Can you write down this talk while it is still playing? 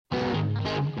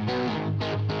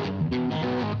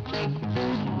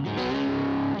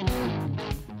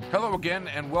Hello again,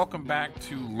 and welcome back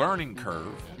to Learning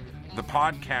Curve, the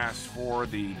podcast for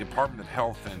the Department of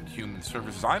Health and Human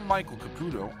Services. I'm Michael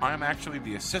Caputo. I'm actually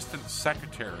the Assistant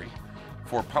Secretary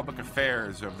for Public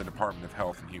Affairs of the Department of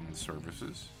Health and Human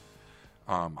Services.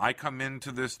 I come into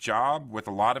this job with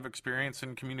a lot of experience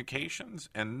in communications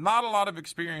and not a lot of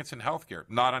experience in healthcare.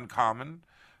 Not uncommon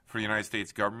for the United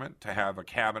States government to have a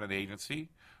cabinet agency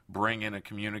bring in a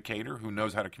communicator who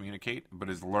knows how to communicate but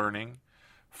is learning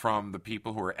from the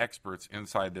people who are experts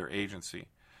inside their agency.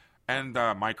 And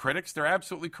my critics, they're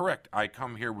absolutely correct. I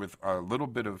come here with a little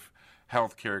bit of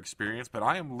healthcare experience, but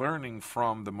I am learning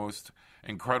from the most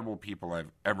incredible people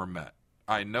I've ever met.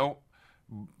 I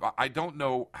don't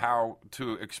know how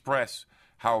to express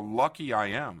how lucky I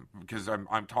am, because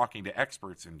I'm talking to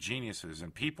experts and geniuses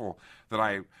and people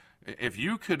that if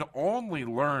you could only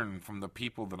learn from the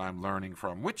people that I'm learning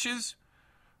from, which is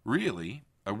really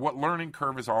what Learning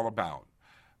Curve is all about.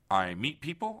 I meet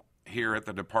people here at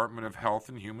the Department of Health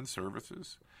and Human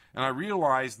Services, and I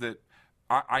realize that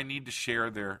I need to share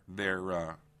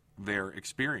their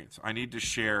experience. I need to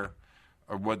share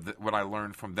what I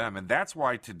learned from them, and that's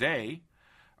why today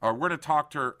we're going to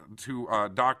talk to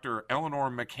Dr. Elinore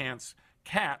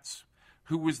McCance-Katz,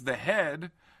 who was the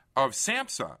head of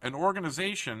SAMHSA, an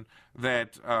organization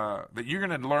that you're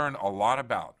going to learn a lot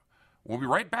about. We'll be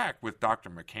right back with Dr.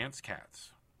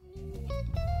 McCance-Katz.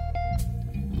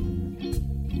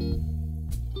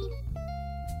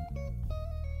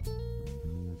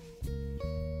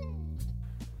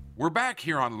 We're back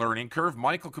here on Learning Curve.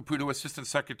 Michael Caputo, Assistant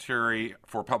Secretary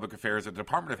for Public Affairs at the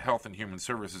Department of Health and Human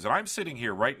Services. And I'm sitting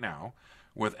here right now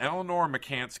with Elinore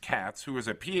McCance-Katz, who is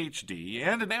a PhD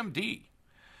and an MD.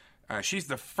 She's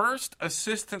the first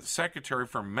Assistant Secretary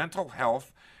for Mental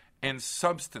Health and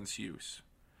Substance Use.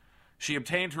 She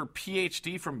obtained her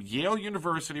PhD from Yale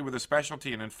University with a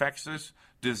specialty in infectious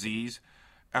disease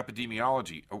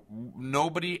epidemiology.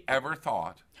 Nobody ever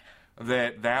thought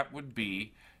that would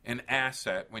be an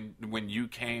asset when you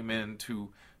came in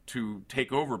to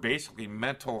take over basically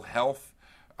mental health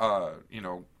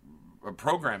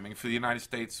programming for the United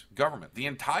States government, the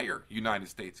entire United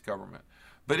States government.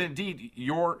 But indeed,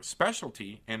 your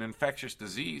specialty in infectious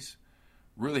disease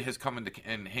really has come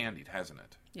in handy, hasn't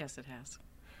it? Yes, it has.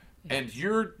 And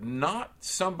you're not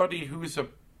somebody who's a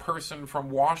person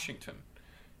from Washington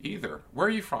either. Where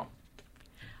are you from?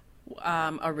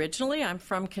 Originally, I'm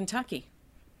from Kentucky.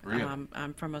 Really?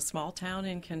 I'm from a small town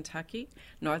in Kentucky,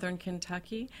 northern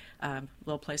Kentucky, a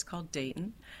little place called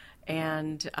Dayton.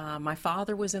 And my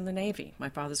father was in the Navy. My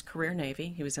father's career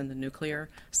Navy. He was in the nuclear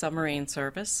submarine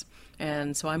service.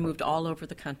 And so I moved all over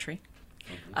the country.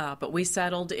 Mm-hmm. But we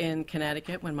settled in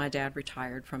Connecticut when my dad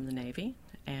retired from the Navy.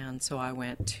 And so I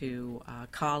went to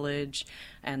college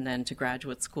and then to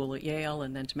graduate school at Yale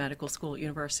and then to medical school at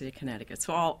University of Connecticut.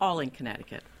 So all in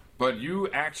Connecticut. But you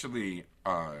actually,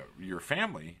 your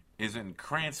family is in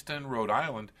Cranston, Rhode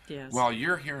Island, yes, while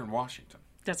you're here in Washington.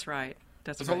 That's right.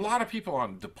 There's a lot of people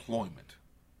on deployment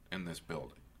in this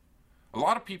building. A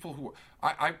lot of people who,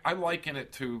 I liken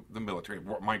it to the military.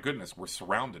 My goodness, we're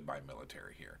surrounded by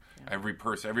military here. Yeah.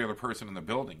 Every other person in the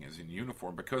building is in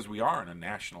uniform because we are in a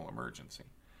national emergency.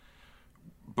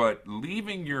 But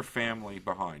leaving your family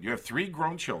behind, you have 3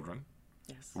 grown children,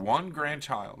 yes, 1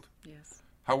 grandchild. Yes.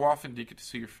 How often do you get to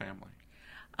see your family?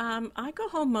 I go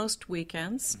home most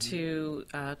weekends to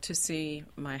see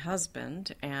my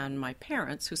husband and my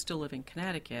parents, who still live in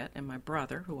Connecticut, and my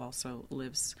brother, who also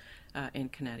lives in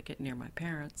Connecticut near my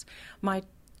parents. My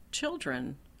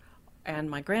children and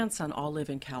my grandson all live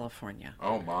in California.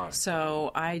 Oh, my.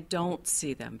 So I don't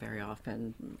see them very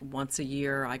often. Once a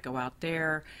year I go out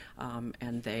there,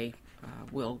 and they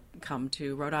will come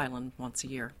to Rhode Island once a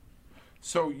year.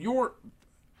 So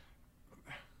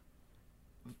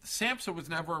SAMHSA was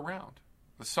never around.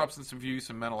 The Substance Abuse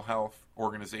and Mental Health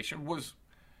Organization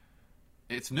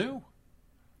it's new,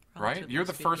 right? You're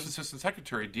the first Assistant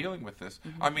Secretary dealing with this.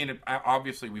 Mm-hmm. I mean,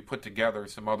 obviously we put together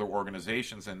some other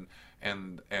organizations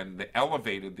and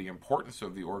elevated the importance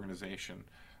of the organization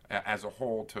as a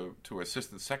whole to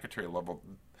Assistant Secretary level.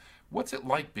 What's it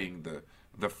like being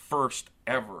the first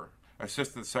ever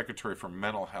Assistant Secretary for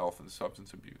Mental Health and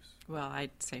Substance Abuse? Well,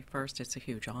 I'd say first it's a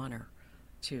huge honor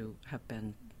to have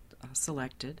been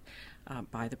selected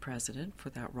by the President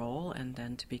for that role and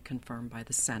then to be confirmed by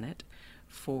the Senate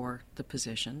for the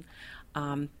position.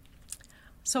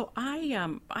 So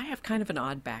I have kind of an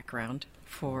odd background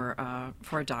for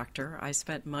a doctor. I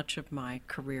spent much of my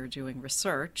career doing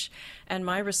research, and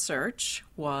my research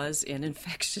was in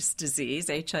infectious disease,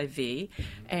 HIV,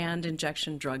 and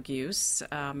injection drug use,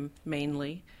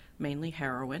 mainly mainly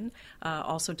heroin.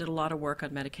 Also did a lot of work on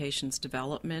medications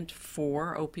development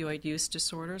for opioid use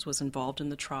disorders, was involved in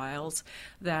the trials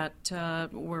that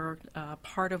were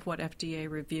part of what FDA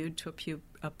reviewed to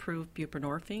approve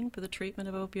buprenorphine for the treatment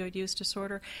of opioid use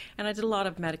disorder. And I did a lot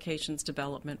of medications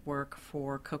development work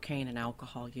for cocaine and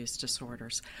alcohol use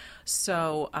disorders.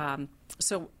 So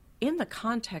in the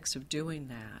context of doing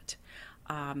that,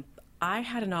 I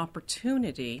had an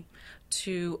opportunity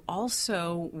to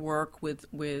also work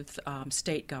with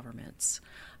state governments.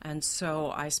 And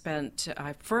so I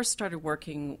first started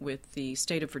working with the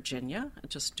state of Virginia,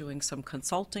 just doing some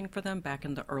consulting for them back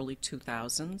in the early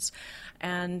 2000s,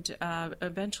 and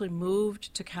eventually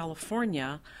moved to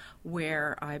California,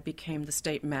 where I became the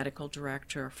state medical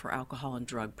director for alcohol and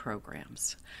drug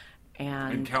programs.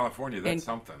 And in California, that's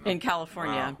something. In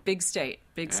California, wow. Big state,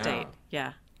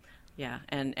 yeah,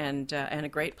 and a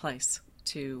great place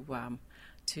to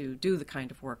do the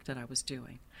kind of work that I was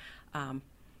doing.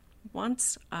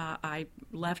 Once I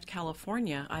left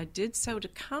California, I did so to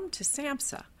come to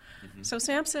SAMHSA. Mm-hmm. So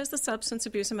SAMHSA is the Substance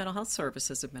Abuse and Mental Health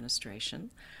Services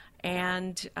Administration,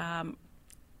 and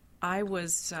I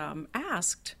was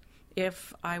asked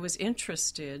if I was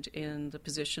interested in the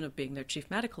position of being their chief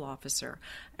medical officer.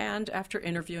 And after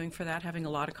interviewing for that, having a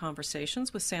lot of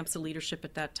conversations with SAMHSA leadership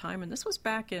at that time, and this was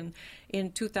back in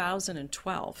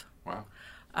 2012. Wow.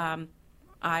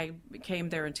 I came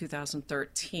there in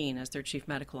 2013 as their chief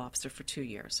medical officer for 2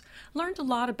 years. Learned a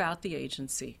lot about the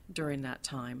agency during that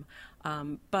time,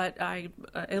 but I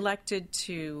elected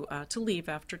to leave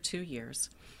after 2 years.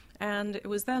 And it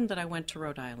was then that I went to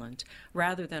Rhode Island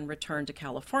rather than return to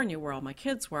California where all my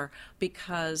kids were,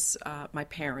 because my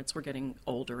parents were getting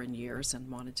older in years and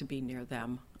wanted to be near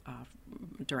them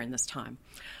during this time.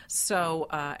 So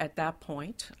at that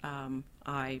point,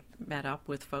 I met up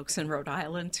with folks in Rhode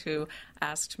Island who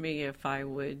asked me if I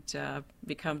would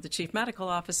become the chief medical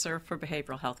officer for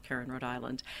behavioral health care in Rhode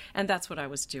Island. And that's what I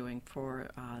was doing for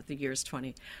the years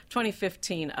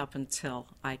 2015 up until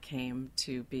I came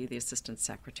to be the assistant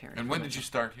secretary. And when did you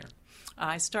start here?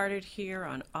 I started here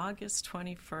on August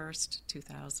 21st,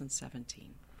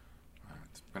 2017.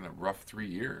 It's been a rough 3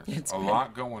 years. It's a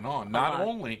lot going on. Not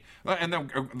only, and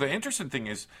the interesting thing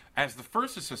is, as the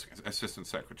first assistant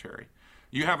secretary,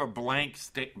 you have a blank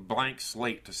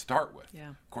slate to start with.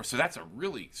 Yeah. Of course, so that's a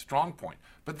really strong point.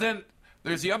 But then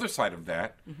there's the other side of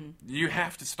that. Mm-hmm. You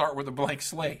have to start with a blank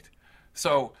slate.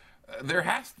 So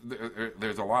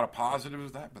there's a lot of positives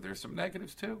with that, but there's some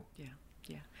negatives too. Yeah.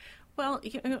 Well,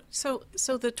 so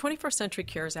the 21st Century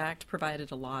Cures Act provided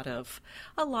a lot of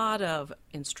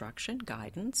instruction,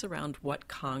 guidance around what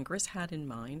Congress had in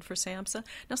mind for SAMHSA.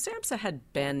 Now, SAMHSA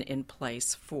had been in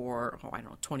place for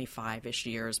 25-ish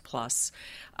years plus,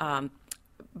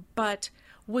 but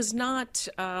was not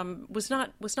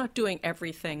doing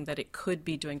everything that it could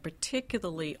be doing,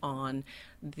 particularly on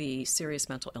the serious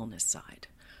mental illness side.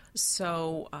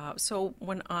 So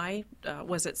when I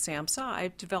was at SAMHSA,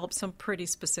 I developed some pretty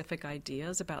specific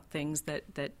ideas about things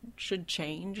that should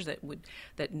change,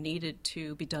 that needed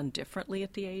to be done differently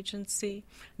at the agency,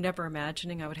 never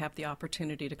imagining I would have the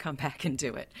opportunity to come back and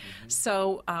do it. Mm-hmm.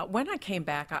 So when I came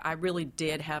back, I really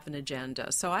did have an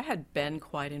agenda. So I had been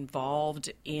quite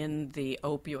involved in the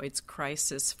opioids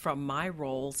crisis from my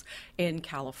roles in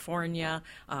California,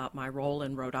 my role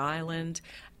in Rhode Island,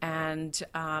 and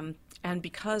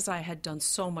because I had done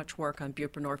so much work on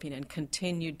buprenorphine and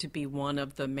continued to be one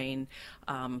of the main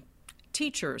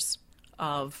teachers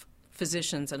of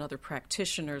physicians and other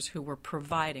practitioners who were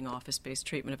providing office-based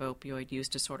treatment of opioid use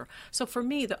disorder. So for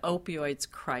me, the opioids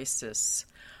crisis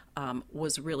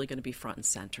was really going to be front and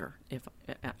center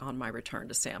on my return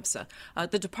to SAMHSA.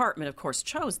 The department, of course,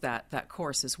 chose that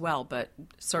course as well, but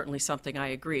certainly something I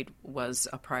agreed was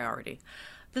a priority.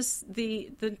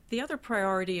 The other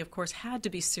priority, of course, had to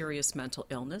be serious mental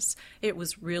illness. It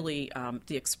was really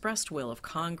the expressed will of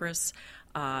Congress.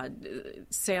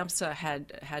 SAMHSA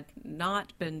had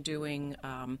not been doing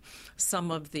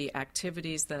some of the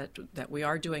activities that we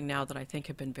are doing now that I think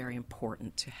have been very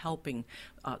important to helping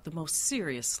the most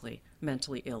seriously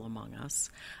mentally ill among us.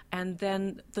 And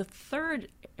then the third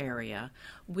area,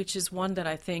 which is one that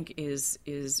I think is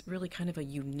really kind of a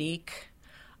unique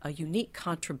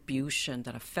contribution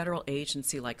that a federal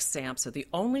agency like SAMHSA, the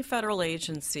only federal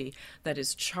agency that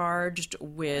is charged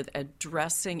with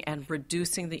addressing and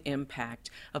reducing the impact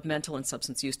of mental and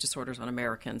substance use disorders on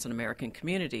Americans and American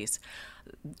communities,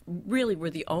 really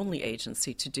we're the only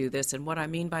agency to do this. And what I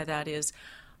mean by that is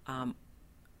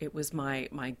it was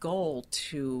my goal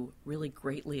to really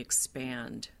greatly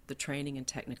expand the training and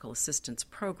technical assistance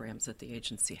programs that the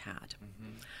agency had.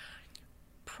 Mm-hmm.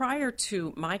 Prior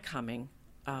to my coming,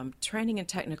 training and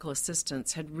technical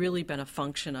assistance had really been a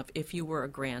function of if you were a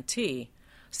grantee,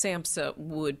 SAMHSA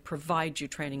would provide you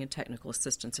training and technical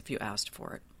assistance if you asked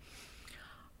for it.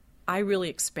 I really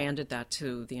expanded that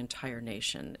to the entire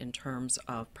nation in terms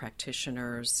of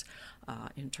practitioners,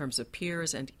 in terms of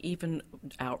peers, and even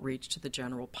outreach to the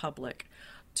general public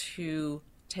to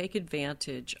take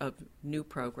advantage of new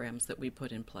programs that we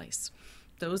put in place.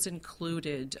 Those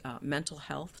included mental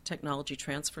health technology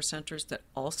transfer centers that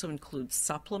also include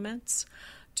supplements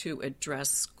to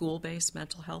address school-based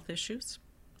mental health issues.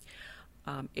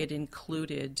 It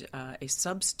included a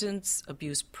substance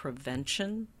abuse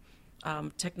prevention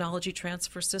technology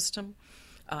transfer system,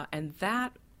 and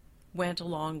that went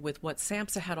along with what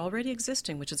SAMHSA had already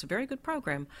existing, which is a very good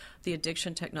program, the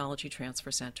addiction technology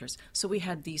transfer centers. So we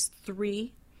had these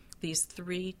three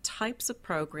types of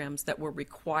programs that were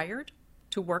required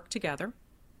to work together,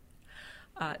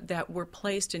 that were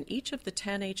placed in each of the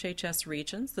 10 HHS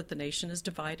regions that the nation is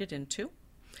divided into.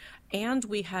 And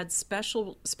we had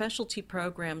specialty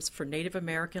programs for Native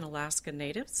American Alaska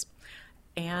Natives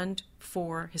and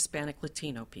for Hispanic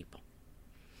Latino people.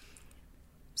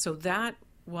 So that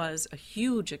was a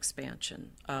huge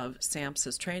expansion of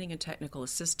SAMHSA's training and technical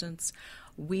assistance.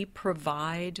 We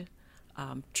provide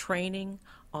training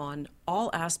on all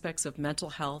aspects of mental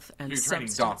health and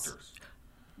substance. You're training doctors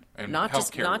and not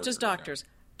just workers, doctors,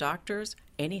 doctors,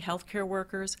 any healthcare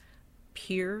workers,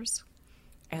 peers,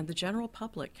 and the general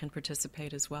public can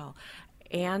participate as well.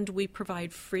 And we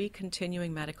provide free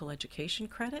continuing medical education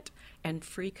credit and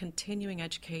free continuing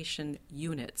education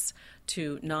units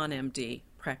to non-MD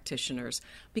practitioners,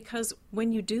 because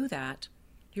when you do that,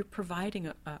 you're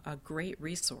providing a great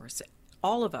resource.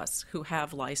 All of us who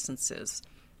have licenses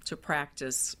to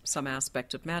practice some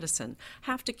aspect of medicine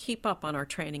have to keep up on our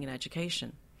training and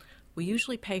education. We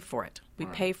usually pay for it. We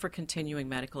pay for continuing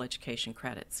medical education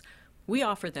credits. We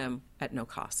offer them at no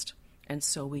cost. And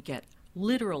so we get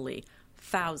literally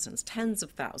thousands, tens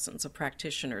of thousands of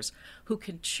practitioners who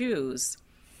can choose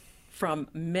from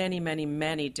many, many,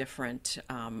 many different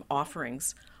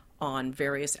offerings on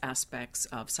various aspects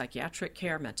of psychiatric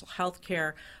care, mental health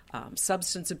care,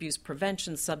 substance abuse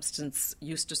prevention, substance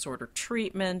use disorder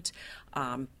treatment,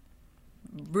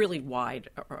 really wide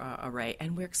array.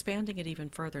 And we're expanding it even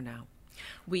further now.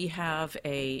 We have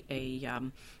a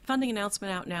funding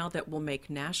announcement out now that will make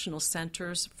national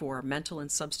centers for mental and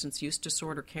substance use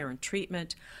disorder care and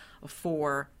treatment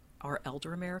for our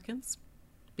elder Americans,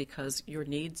 because your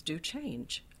needs do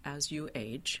change as you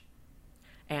age,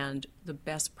 and the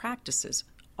best practices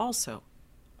also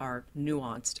are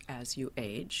nuanced as you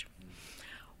age.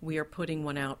 We are putting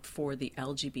one out for the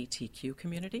LGBTQ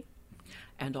community,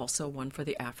 and also one for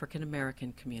the African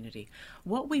American community.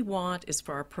 What we want is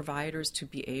for our providers to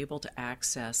be able to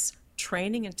access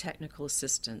training and technical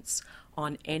assistance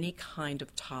on any kind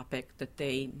of topic that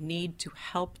they need to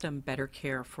help them better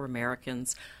care for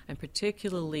Americans, and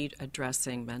particularly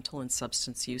addressing mental and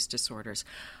substance use disorders.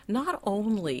 Not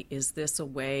only is this a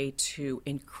way to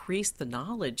increase the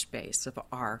knowledge base of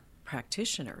our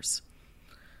practitioners,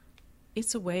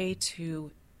 it's a way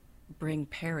to bring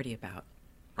parity about.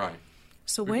 Right.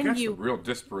 So We've when got you some real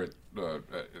disparate,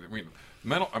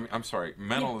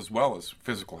 mental as well as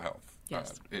physical health.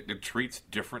 Yes. It treats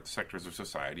different sectors of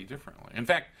society differently. In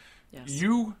fact, Yes.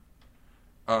 you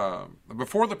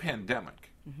before the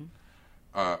pandemic,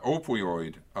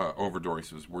 opioid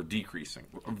overdoses were decreasing,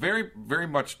 very, very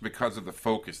much because of the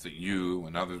focus that you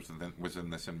and others that was in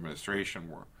this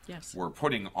administration were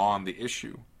putting on the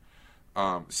issue.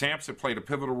 SAMHSA played a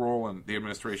pivotal role in the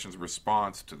administration's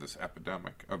response to this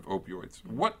epidemic of opioids.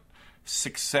 What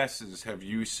successes have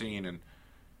you seen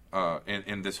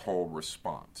in this whole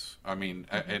response? I mean,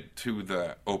 to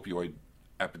the opioid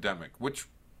epidemic, which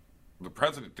the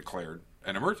president declared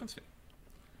an emergency.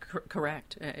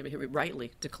 Correct. He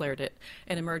rightly declared it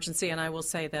an emergency, and I will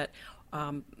say that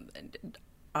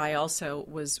I also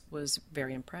was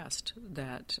very impressed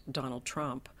that Donald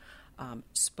Trump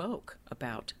spoke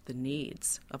about the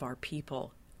needs of our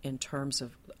people in terms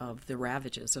of the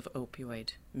ravages of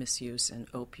opioid misuse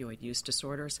and opioid use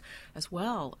disorders, as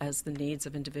well as the needs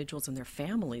of individuals and their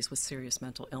families with serious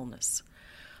mental illness.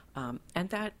 And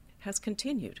that has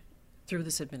continued through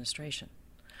this administration.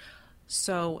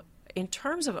 So in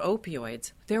terms of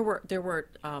opioids, there were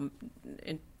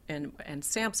and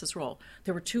SAMHSA's role,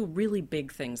 there were two really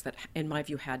big things that, in my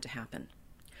view, had to happen.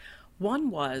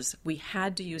 One was we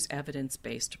had to use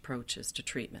evidence-based approaches to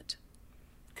treatment.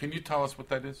 Can you tell us what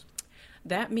that is?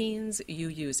 That means you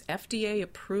use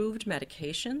FDA-approved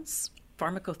medications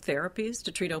pharmacotherapies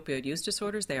to treat opioid use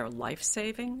disorders. They are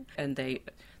life-saving, and they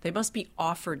must be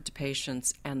offered to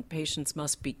patients, and patients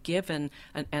must be given,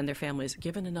 and their families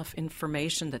given enough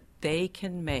information that they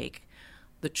can make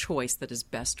the choice that is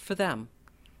best for them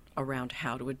around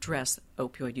how to address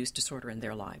opioid use disorder in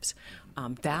their lives.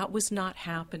 That was not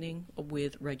happening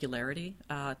with regularity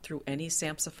through any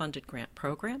SAMHSA-funded grant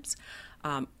programs.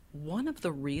 One of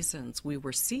the reasons we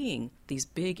were seeing these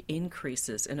big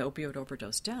increases in opioid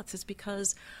overdose deaths is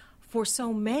because for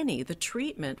so many, the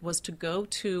treatment was to go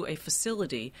to a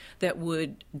facility that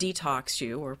would detox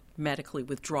you or medically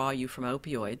withdraw you from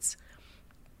opioids,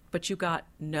 but you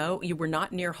were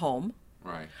not near home.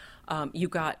 Right. You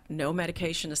got no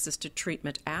medication-assisted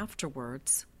treatment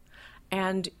afterwards,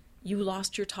 and you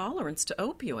lost your tolerance to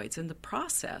opioids in the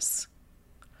process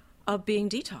of being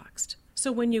detoxed.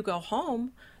 So when you go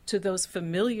home to those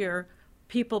familiar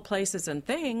people, places, and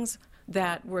things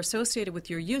that were associated with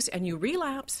your use, and you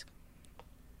relapse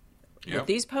with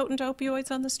these potent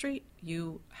opioids on the street,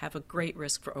 you have a great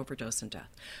risk for overdose and death.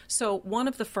 So one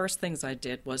of the first things I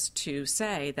did was to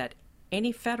say that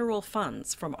any federal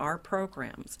funds from our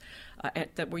programs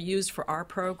that were used for our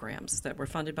programs that were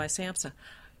funded by SAMHSA,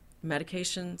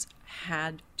 medications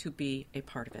had to be a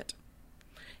part of it.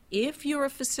 If you're a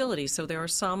facility, so there are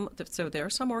some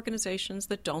organizations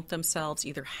that don't themselves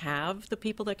either have the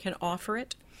people that can offer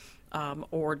it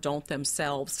or don't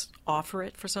themselves offer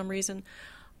it for some reason,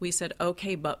 we said,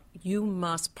 okay, but you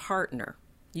must partner.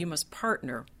 You must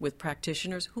partner with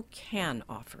practitioners who can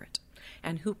offer it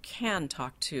and who can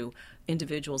talk to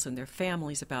individuals and their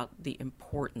families about the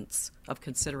importance of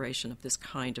consideration of this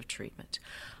kind of treatment.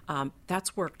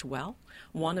 That's worked well.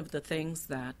 One of the things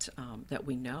that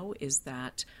we know is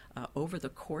that over the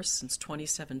course since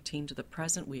 2017 to the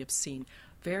present, we have seen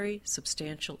very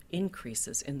substantial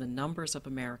increases in the numbers of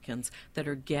Americans that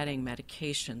are getting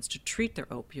medications to treat their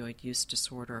opioid use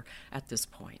disorder at this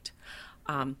point.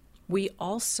 We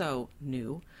also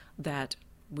knew that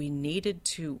we needed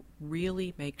to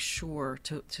really make sure,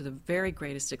 to the very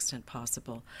greatest extent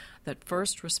possible, that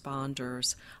first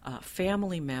responders,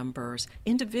 family members,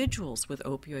 individuals with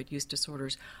opioid use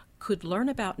disorders could learn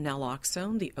about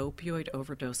naloxone, the opioid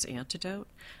overdose antidote,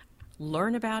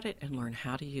 learn about it and learn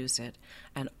how to use it.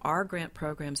 And our grant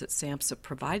programs at SAMHSA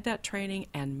provide that training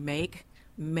and make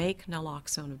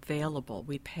naloxone available.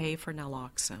 We pay for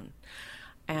naloxone.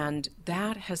 And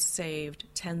that has saved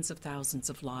tens of thousands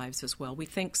of lives as well. We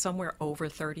think somewhere over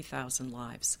 30,000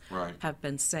 lives have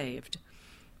been saved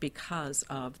because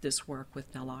of this work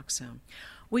with naloxone.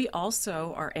 We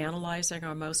also are analyzing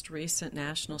our most recent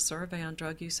national survey on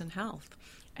drug use and health,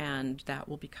 and that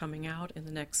will be coming out in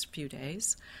the next few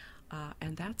days.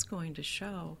 And that's going to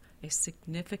show a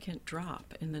significant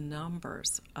drop in the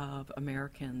numbers of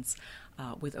Americans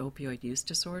with opioid use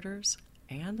disorders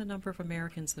and the number of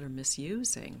Americans that are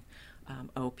misusing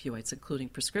opioids, including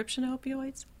prescription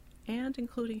opioids and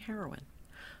including heroin.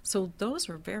 So those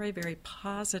are very, very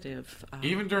positive.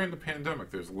 Even during the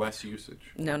pandemic, there's less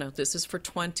usage. No, this is for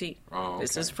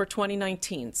This is for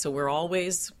 2019. So we're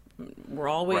always. Right,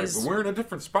 but we're in a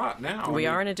different spot now. We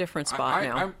are in a different spot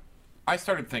now. I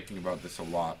started thinking about this a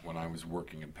lot when I was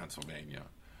working in Pennsylvania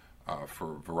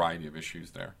for a variety of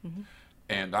issues there. Mm-hmm.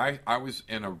 And I was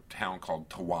in a town called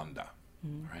Towanda,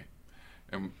 right?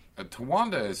 And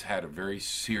Towanda has had a very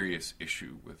serious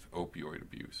issue with opioid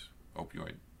abuse,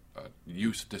 opioid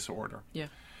use disorder. Yeah.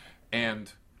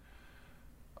 And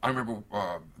I remember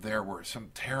there were some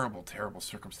terrible, terrible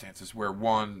circumstances where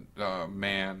one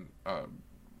man,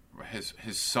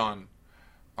 his son,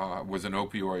 was an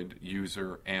opioid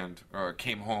user and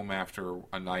came home after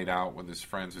a night out with his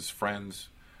friends. His friends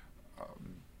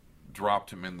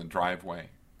dropped him in the driveway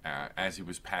as he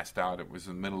was passed out. It was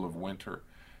in the middle of winter,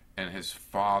 and his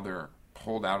father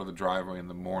pulled out of the driveway in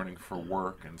the morning for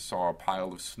work and saw a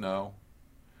pile of snow,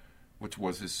 which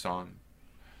was his son.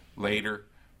 Later,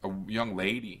 a young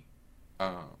lady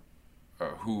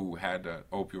who had an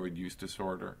opioid use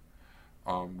disorder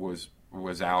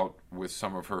was out with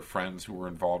some of her friends who were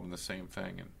involved in the same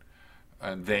thing,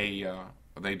 and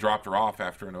they dropped her off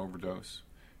after an overdose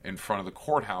in front of the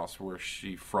courthouse where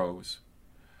she froze.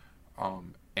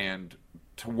 And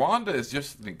Towanda is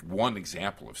just one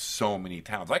example of so many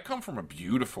towns. I come from a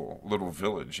beautiful little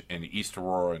village in East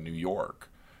Aurora, New York,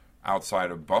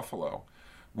 outside of Buffalo,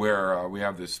 where we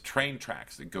have this train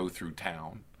tracks that go through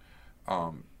town.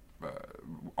 All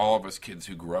of us kids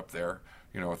who grew up there,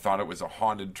 thought it was a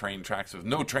haunted train track. So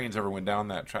no trains ever went down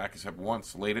that track except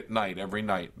once late at night, every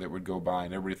night that would go by,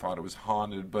 and everybody thought it was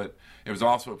haunted. But it was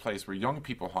also a place where young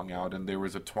people hung out, and there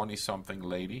was a 20-something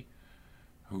lady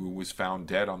who was found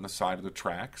dead on the side of the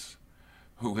tracks,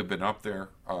 who had been up there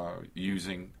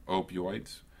using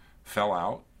opioids fell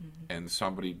out, and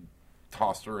somebody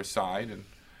tossed her aside, and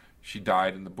she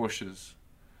died in the bushes.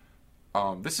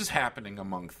 This is happening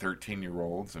among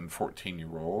 13-year-olds and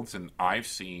 14-year-olds, and I've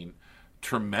seen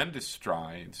tremendous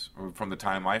strides from the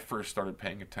time I first started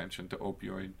paying attention to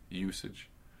opioid usage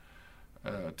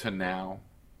to now.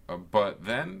 But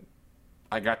then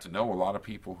I got to know a lot of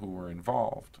people who were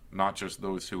involved, not just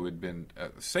those who had been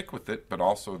sick with it, but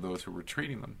also those who were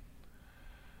treating them.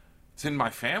 It's in my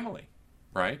family,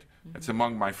 right? Mm-hmm. It's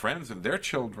among my friends and their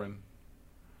children.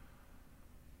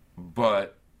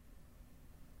 But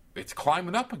it's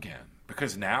climbing up again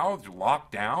because now you're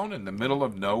locked down in the middle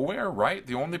of nowhere, right?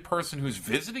 The only person who's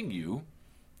visiting you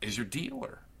is your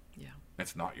dealer. Yeah.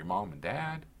 It's not your mom and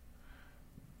dad.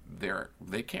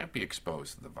 They can't be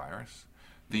exposed to the virus.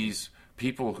 These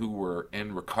people who were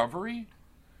in recovery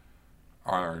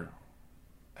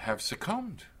have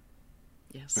succumbed.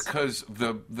 Yes. Because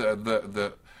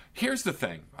here's the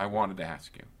thing I wanted to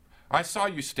ask you. I saw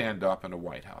you stand up in a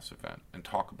White House event and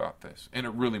talk about this, and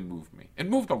it really moved me. It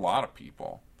moved a lot of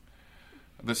people.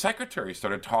 The secretary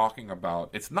started talking about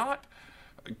it's not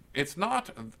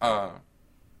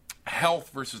health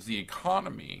versus the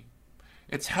economy.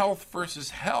 It's health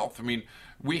versus health. I mean,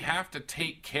 we have to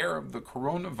take care of the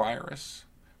coronavirus.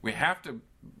 We have to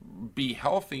be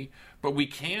healthy, but we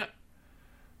can't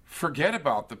forget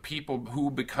about the people who,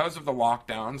 because of the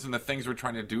lockdowns and the things we're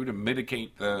trying to do to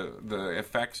mitigate the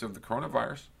effects of the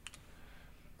coronavirus,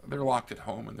 they're locked at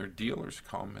home and their dealers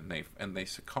come and they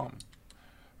succumb.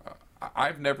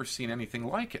 I've never seen anything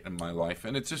like it in my life,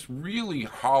 and it just really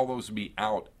hollows me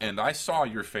out. And I saw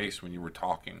your face when you were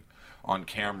talking on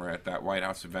camera at that White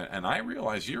House event, and I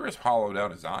realize you're as hollowed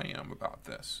out as I am about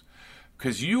this.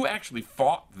 Because you actually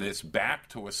fought this back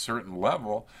to a certain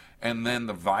level, and then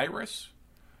the virus,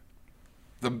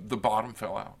 the bottom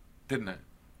fell out, didn't it?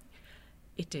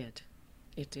 It did.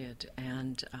 It did.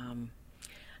 And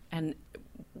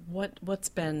what's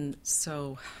been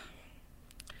so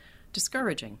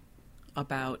discouraging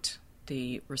about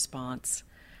the response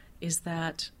is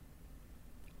that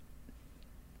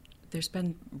there's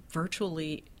been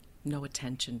virtually no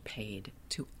attention paid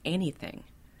to anything.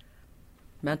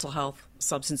 Mental health,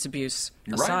 substance abuse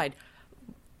aside,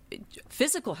 right.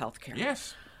 Physical health care.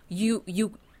 Yes.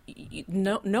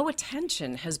 No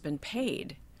attention has been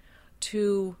paid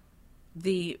to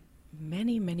the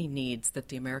many, many needs that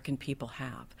the American people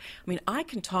have. I mean, I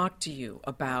can talk to you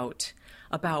about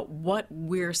what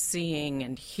we're seeing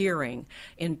and hearing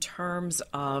in terms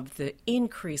of the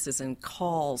increases in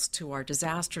calls to our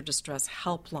disaster distress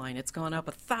helpline. It's gone up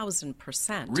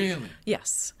 1,000%. Really?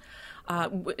 Yes.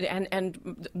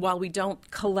 And while we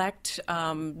don't collect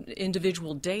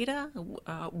individual data,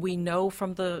 we know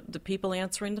from the people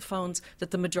answering the phones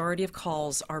that the majority of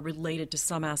calls are related to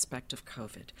some aspect of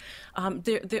COVID.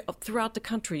 Throughout the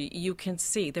country, you can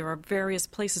see there are various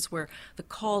places where the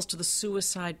calls to the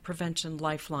suicide prevention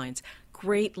lifelines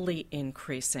greatly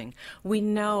increasing. We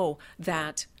know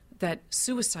that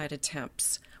suicide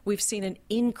attempts, we've seen an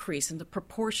increase in the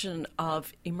proportion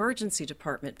of emergency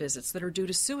department visits that are due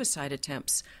to suicide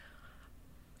attempts.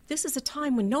 This is a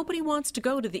time when nobody wants to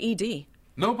go to the ED.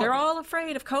 Nobody. They're all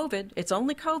afraid of COVID. It's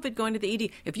only COVID going to the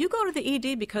ED. If you go to the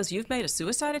ED because you've made a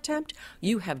suicide attempt,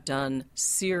 you have done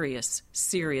serious,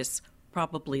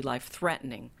 probably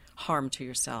life-threatening harm to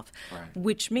yourself, right.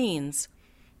 Which means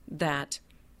that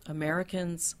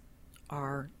Americans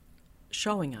are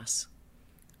showing us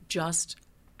just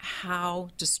how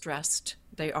distressed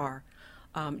they are,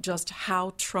 just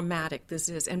how traumatic this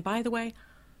is. And by the way,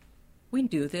 we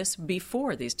knew this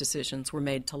before these decisions were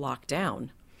made to lock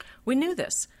down. We knew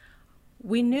this.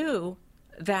 We knew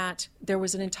that there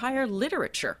was an entire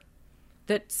literature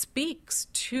that speaks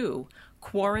to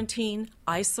quarantine,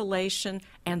 isolation,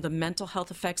 and the mental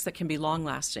health effects that can be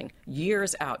long-lasting.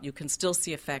 Years out, you can still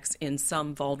see effects in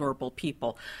some vulnerable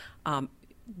people.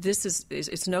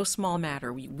 It's no small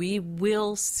matter. We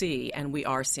will see, and we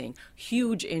are seeing,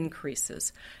 huge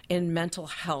increases in mental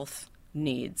health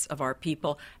needs of our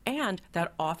people, and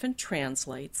that often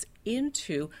translates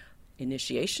into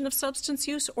initiation of substance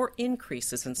use or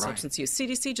increases in substance use.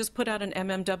 CDC just put out an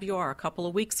MMWR a couple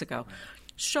of weeks ago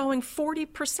showing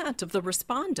 40% of the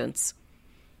respondents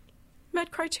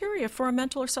met criteria for a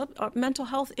mental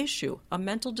health issue, a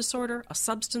mental disorder, a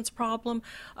substance problem.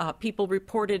 People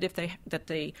reported that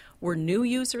they were new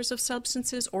users of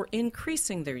substances or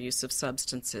increasing their use of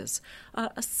substances.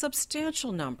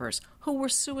 Substantial numbers who were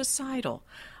suicidal,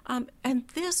 and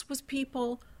this was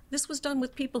done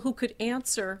with people who could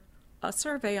answer a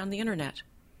survey on the internet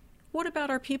What about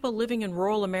our people living in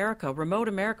rural America, remote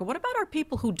America? What about our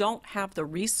people who don't have the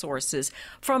resources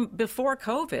from before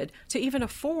COVID to even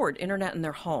afford internet in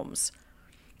their homes?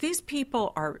 These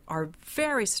people are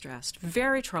very stressed,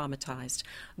 very traumatized.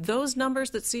 Those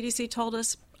numbers that CDC told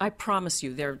us, I promise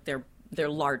you, they're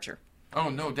larger. Oh,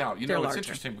 no doubt. You They're know, it's larger.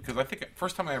 interesting because I think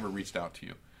first time I ever reached out to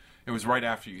you, it was right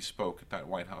after you spoke at that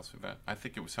White House event. I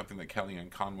think it was something that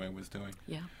Kellyanne Conway was doing.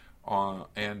 Yeah.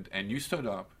 And you stood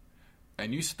up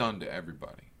and you stunned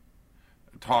everybody,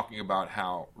 talking about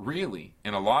how really,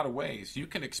 in a lot of ways, you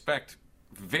can expect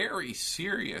very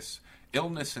serious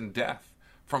illness and death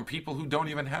from people who don't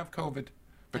even have COVID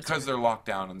because they're locked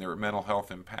down and their mental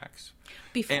health impacts.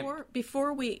 Before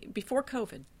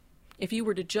COVID, if you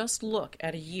were to just look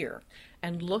at a year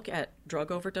and look at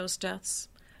drug overdose deaths,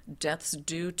 deaths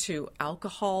due to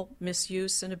alcohol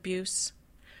misuse and abuse,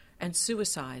 and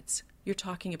suicides, you're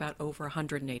talking about over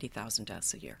 180,000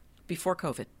 deaths a year before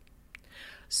COVID.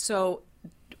 So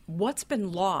what's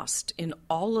been lost in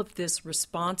all of this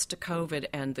response to COVID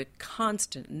and the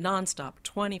constant, nonstop,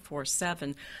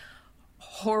 24/7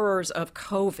 horrors of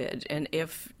COVID, and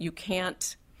if you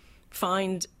can't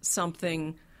find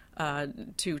something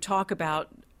to talk about,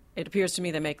 it appears to me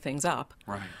they make things up.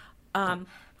 Right.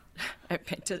 It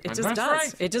just That's does.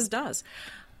 right. It just does.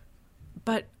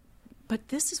 But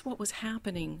this is what was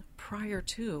happening prior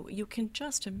to. You can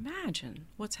just imagine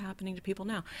what's happening to people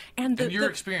now. And in your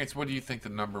experience, what do you think the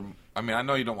number? I mean, I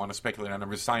know you don't want to speculate on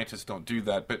numbers. Scientists don't do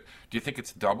that. But do you think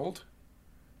it's doubled?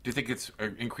 Do you think it's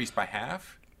increased by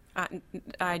half?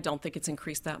 I don't think it's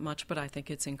increased that much, but I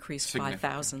think it's increased by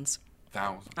thousands.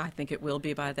 Thousands. I think it will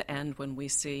be by the end when we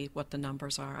see what the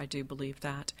numbers are. I do believe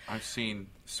that. I've seen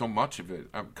so much of it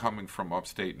coming from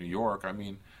upstate New York. I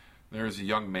mean, there's a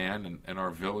young man in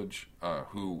our village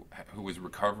who was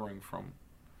recovering from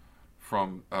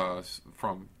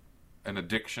an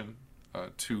addiction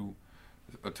to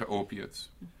opiates,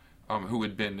 who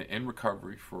had been in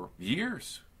recovery for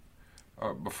years.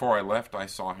 Before I left, I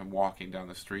saw him walking down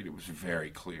the street. It was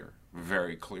very clear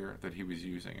that he was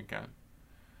using again.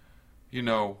 You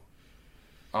know,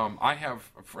 I have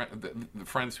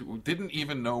friends who didn't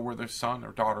even know where their son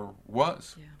or daughter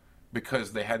was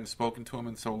because they hadn't spoken to him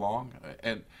in so long,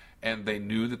 and they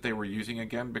knew that they were using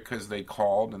again because they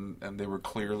called and they were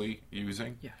clearly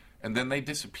using, and then they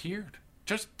disappeared,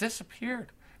 just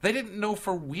disappeared. They didn't know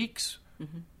for weeks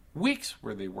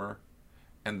where they were,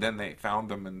 and then they found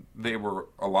them and they were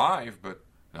alive, but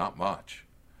not much.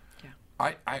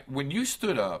 I when you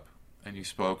stood up and you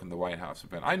spoke in the White House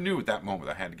event, I knew at that moment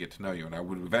I had to get to know you, and I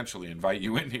would eventually invite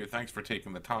you in here. Thanks for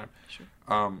taking the time. Sure.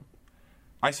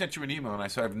 I sent you an email, and I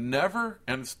said, I've never,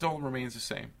 and it still remains the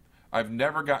same, I've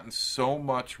never gotten so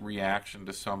much reaction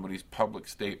to somebody's public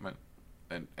statement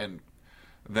than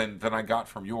I got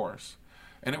from yours.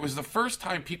 And it was the first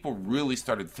time people really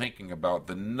started thinking about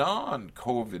the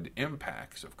non-COVID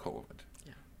impacts of COVID.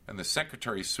 Yeah. And the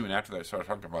secretary soon after that started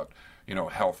talking about,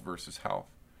 health versus health.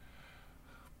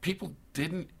 People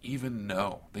didn't even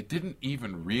know. They didn't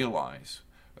even realize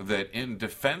that in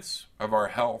defense of our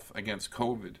health against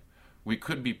COVID, we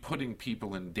could be putting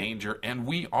people in danger, and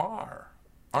we are,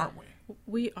 aren't we?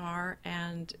 We are,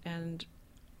 and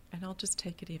I'll just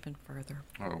take it even further.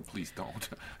 Oh, please don't.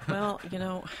 Well,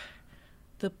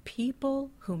 the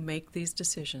people who make these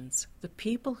decisions, the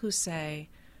people who say,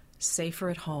 safer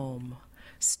at home,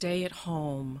 stay at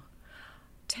home,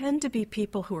 tend to be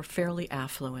people who are fairly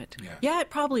affluent. Yes. Yeah, it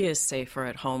probably is safer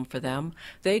at home for them.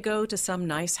 They go to some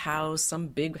nice house, some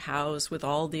big house with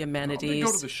all the amenities. They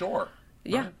go to the shore.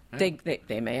 Yeah, right?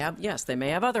 They may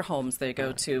have other homes they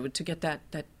go to get that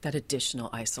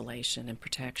additional isolation and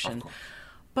protection. Of course.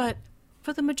 But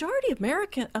for the majority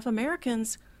of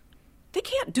Americans, they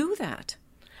can't do that.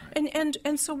 Right.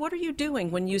 And so what are you doing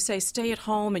when you say stay at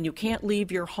home and you can't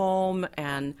leave your home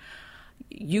and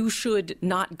you should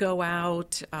not go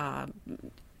out?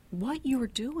 What you are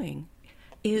doing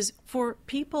is for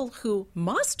people who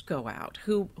must go out,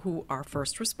 who are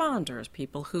first responders,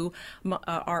 people who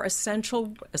are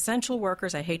essential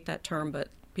workers. I hate that term, but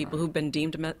people who've been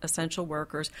deemed essential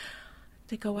workers.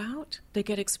 They go out, they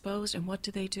get exposed, and what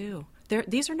do?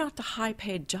 These are not the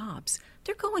high-paid jobs.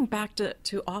 They're going back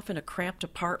to often a cramped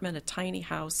apartment, a tiny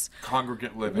house.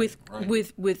 Congregate living.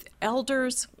 With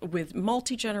elders, with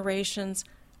multi-generations.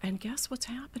 And guess what's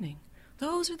happening?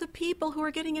 Those are the people who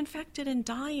are getting infected and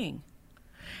dying.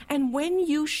 And when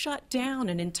you shut down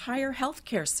an entire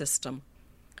healthcare system,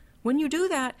 when you do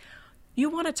that, you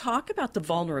want to talk about the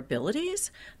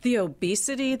vulnerabilities, the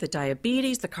obesity, the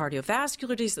diabetes, the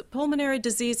cardiovascular disease, the pulmonary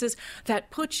diseases that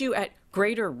put you at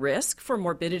greater risk for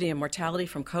morbidity and mortality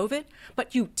from COVID,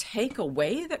 but you take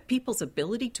away that people's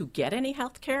ability to get any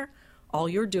health care, all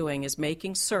you're doing is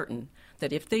making certain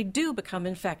that if they do become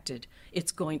infected,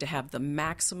 it's going to have the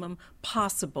maximum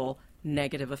possible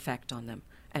negative effect on them.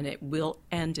 And it will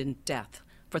end in death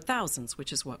for thousands,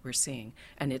 which is what we're seeing.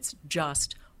 And it's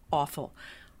just awful.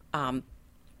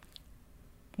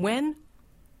 When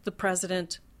the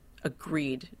president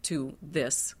agreed to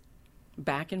this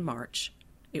back in March,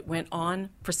 it went on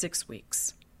for 6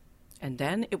 weeks. And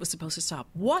then it was supposed to stop.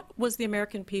 What was the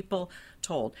American people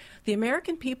told? The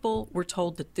American people were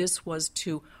told that this was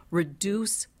to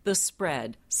reduce the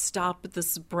spread, stop the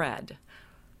spread,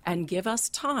 and give us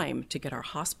time to get our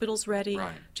hospitals ready,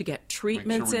 Right. to get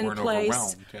treatments in weren't place,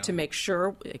 overwhelmed, yeah. to make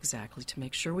sure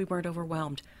we weren't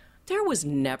overwhelmed. There was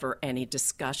never any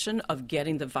discussion of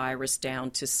getting the virus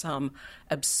down to some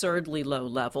absurdly low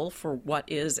level for what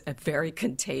is a very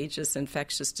contagious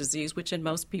infectious disease, which in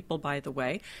most people, by the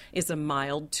way, is a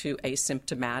mild to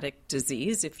asymptomatic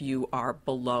disease if you are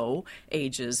below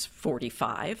ages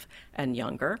 45 and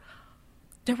younger.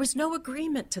 There was no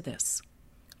agreement to this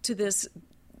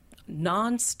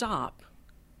nonstop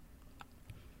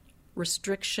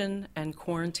restriction and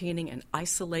quarantining and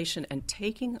isolation and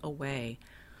taking away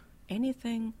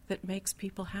anything that makes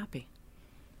people happy.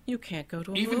 You can't go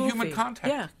to a movie. Even human contact.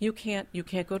 Yeah, you can't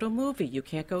go to a movie. You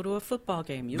can't go to a football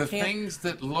game. Things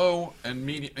that low and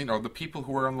medium, the people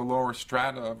who are on the lower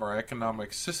strata of our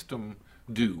economic system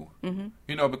do.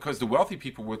 Mm-hmm. Because the wealthy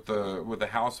people with the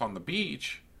house on the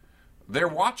beach, they're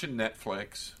watching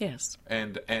Netflix. Yes.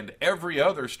 And every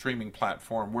other streaming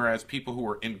platform, whereas people who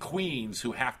are in Queens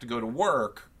who have to go to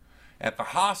work at the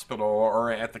hospital or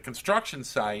at the construction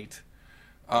site,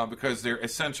 because they're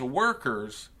essential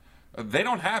workers, they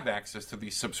don't have access to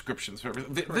these subscription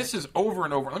services. This is over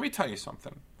and over. Let me tell you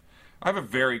something. I have a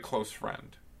very close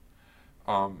friend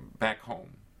back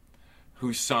home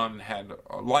whose son had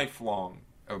a lifelong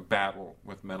battle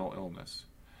with mental illness.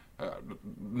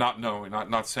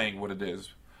 Not saying what it is,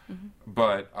 mm-hmm.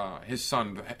 but his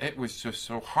son, it was just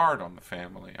so hard on the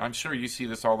family. I'm sure you see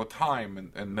this all the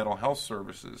time in mental health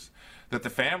services, that the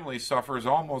family suffers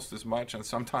almost as much and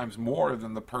sometimes more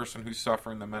than the person who's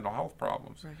suffering the mental health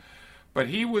problems. Right. But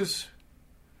he was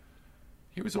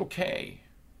okay,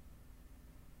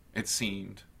 it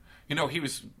seemed. He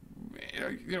was,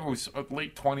 it was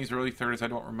late 20s, early 30s, I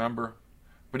don't remember.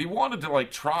 But he wanted to,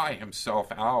 try himself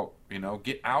out,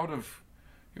 get out of,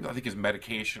 I think his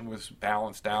medication was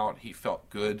balanced out. He felt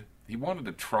good. He wanted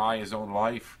to try his own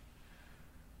life.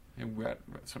 He had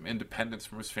some independence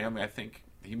from his family. I think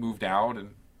he moved out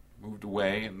and moved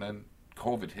away, and then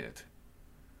COVID hit.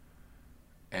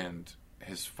 And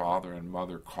his father and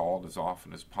mother called as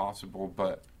often as possible,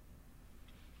 but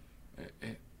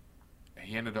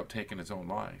he ended up taking his own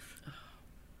life.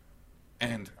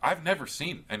 And I've never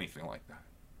seen anything like that.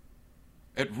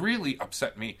 It really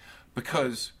upset me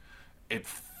because it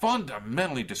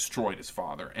fundamentally destroyed his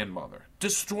father and mother.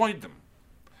 Destroyed them.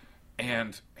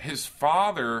 And his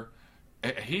father,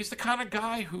 he's the kind of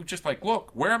guy who just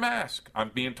look, wear a mask.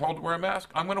 I'm being told to wear a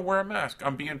mask. I'm going to wear a mask.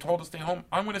 I'm being told to stay home.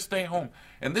 I'm going to stay home.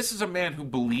 And this is a man who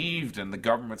believed in the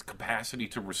government's capacity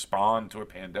to respond to a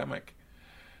pandemic.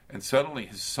 And suddenly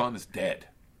his son is dead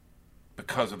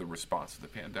because of the response to the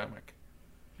pandemic.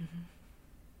 Mm-hmm.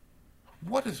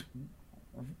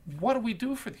 What do we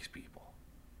do for these people?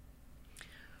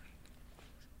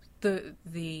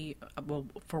 Well,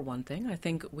 for one thing, I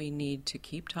think we need to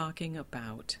keep talking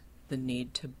about the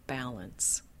need to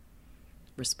balance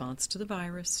response to the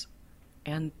virus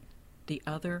and the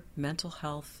other mental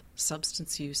health,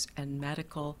 substance use, and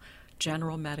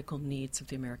general medical needs of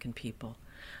the American people.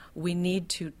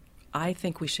 I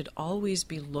think we should always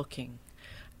be looking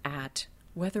at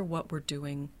whether what we're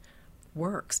doing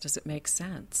works. Does it make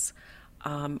sense?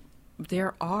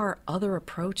 There are other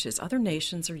approaches. Other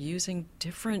nations are using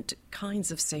different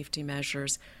kinds of safety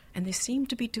measures, and they seem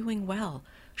to be doing well.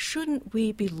 Shouldn't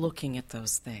we be looking at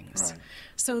those things,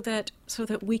 right, so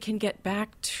that we can get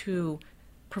back to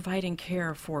providing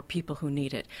care for people who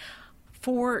need it?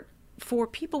 For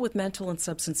people with mental and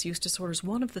substance use disorders,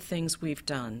 one of the things we've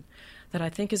done that I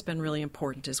think has been really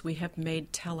important is we have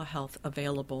made telehealth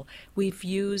available. We've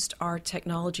used our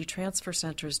technology transfer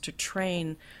centers to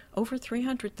train over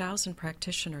 300,000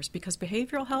 practitioners because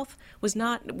behavioral health was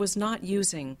not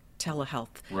using telehealth,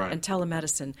 right, and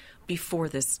telemedicine before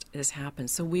this happened.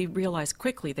 So we realized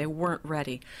quickly they weren't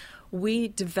ready. We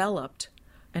developed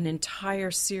an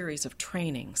entire series of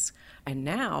trainings, and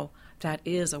now that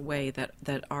is a way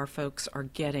that our folks are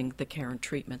getting the care and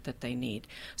treatment that they need.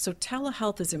 So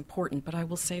telehealth is important, but I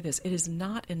will say this, it is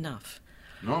not enough.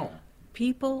 No.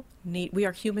 we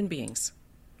are human beings.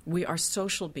 We are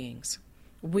social beings.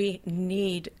 We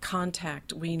need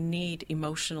contact. We need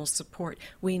emotional support.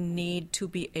 We need to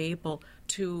be able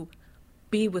to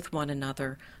be with one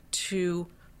another, to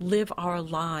live our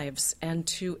lives, and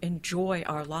to enjoy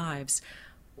our lives.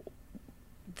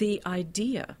 The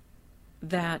idea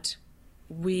that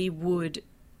we would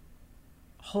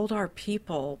hold our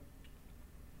people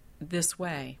this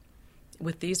way,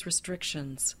 with these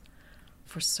restrictions,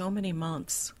 for so many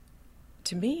months,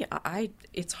 to me,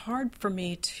 it's hard for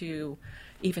me to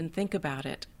even think about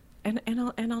it. And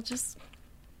I'll just...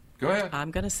 Go ahead.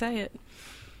 I'm going to say it.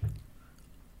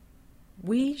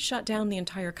 We shut down the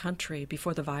entire country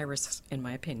before the virus, in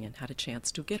my opinion, had a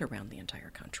chance to get around the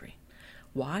entire country.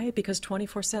 Why? Because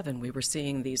 24/7 we were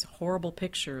seeing these horrible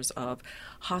pictures of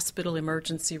hospital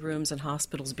emergency rooms and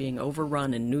hospitals being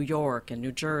overrun in New York and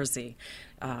New Jersey.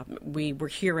 We were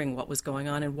hearing what was going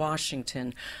on in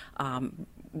Washington.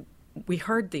 We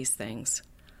heard these things.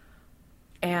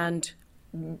 And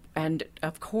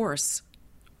of course,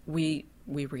 we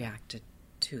reacted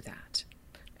to that,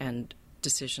 and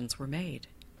decisions were made.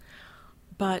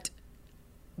 But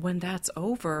when that's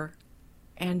over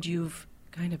and you've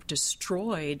kind of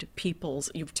destroyed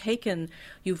you've taken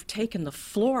the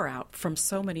floor out from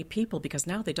so many people, because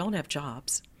now they don't have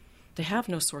jobs. They have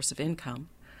no source of income.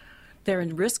 They're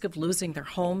in risk of losing their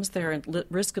homes. They're in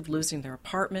risk of losing their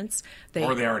apartments.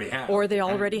 Or they already have. Or they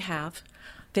already have.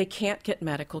 They can't get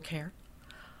medical care.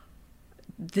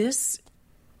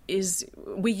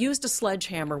 We used a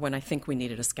sledgehammer when I think we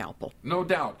needed a scalpel. No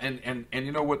doubt. And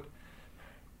you know what?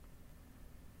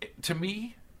 To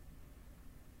me,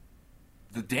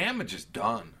 the damage is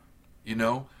done. You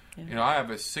know? Yeah. You know, I have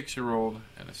a 6-year-old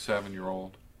and a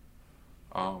 7-year-old.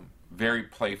 Very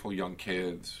playful young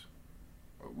kids.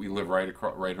 We live right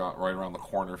around the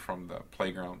corner from the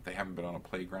playground. They haven't been on a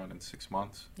playground in 6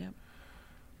 months. Yep.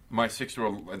 My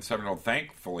 6-year-old and 7-year-old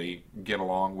thankfully get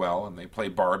along well, and they play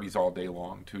Barbies all day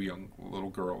long, 2 young little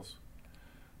girls.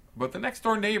 But the next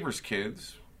door neighbor's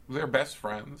kids, their best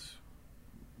friends,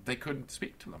 they couldn't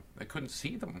speak to them. They couldn't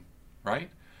see them,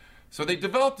 right? So they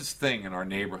developed this thing in our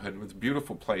neighborhood. It was a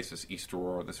beautiful place, this East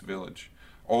Aurora, this village.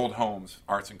 Old homes,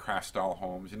 arts and crafts style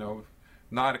homes, you know,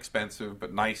 not expensive,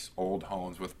 but nice old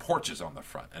homes with porches on the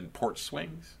front and porch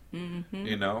swings,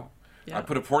 you know. Yeah. I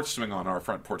put a porch swing on our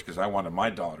front porch because I wanted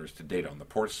my daughters to date on the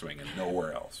porch swing and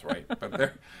nowhere else, right?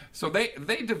 But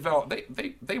they developed,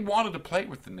 they wanted to play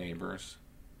with the neighbors.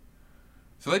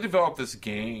 So they developed this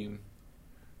game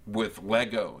with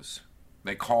Legos.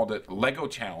 They called it Lego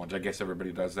Challenge. I guess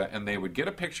everybody does that. And they would get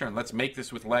a picture and let's make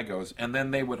this with Legos. And then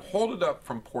they would hold it up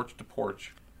from porch to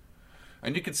porch.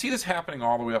 And you can see this happening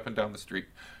all the way up and down the street.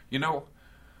 You know,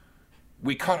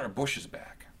 we cut our bushes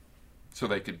back so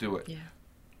they could do it. Yeah.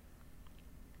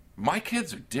 My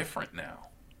kids are different now.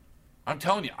 I'm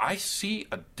telling you, I see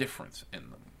a difference in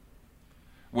them.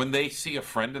 When they see a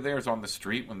friend of theirs on the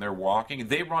street, when they're walking,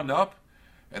 they run up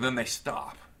and then they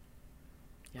stop.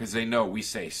 Because they know we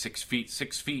say 6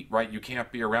 feet, right? You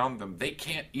can't be around them. They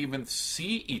can't even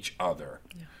see each other.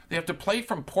 Yeah. They have to play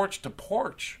from porch to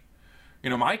porch. You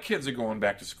know, my kids are going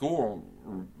back to school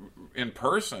in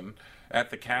person at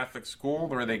the Catholic school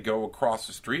where they go across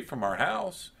the street from our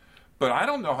house. But I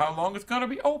don't know how long it's going to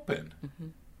be open. Mm-hmm.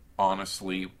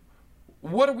 Honestly,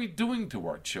 what are we doing to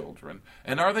our children?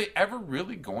 And are they ever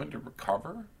really going to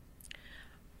recover?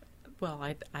 Well,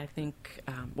 I think,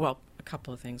 a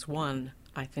couple of things. One,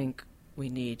 I think we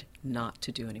need not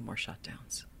to do any more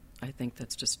shutdowns. I think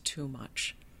that's just too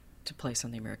much to place on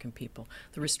the American people.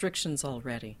 The restrictions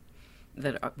already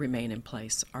that remain in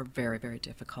place are very, very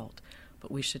difficult,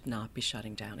 but we should not be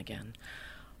shutting down again.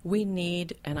 We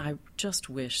need, and I just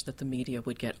wish that the media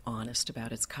would get honest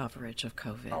about its coverage of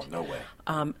COVID. Oh, no way.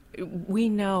 We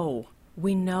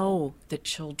know that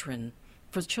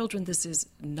for children, this is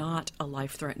not a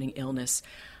life-threatening illness.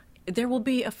 There will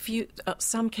be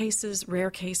some cases, rare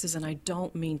cases, and I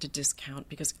don't mean to discount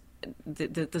because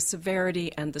the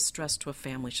severity and the stress to a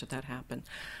family should that happen.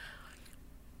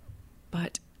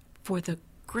 But for the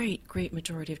great, great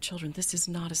majority of children, this is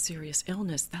not a serious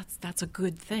illness. That's a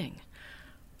good thing.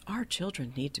 Our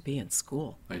children need to be in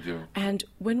school. They do. And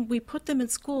when we put them in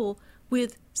school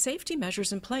with safety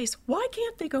measures in place, why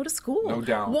can't they go to school? No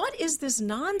doubt. What is this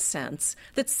nonsense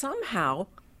that somehow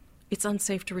it's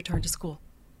unsafe to return to school?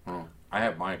 Oh, I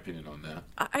have my opinion on that.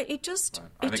 It just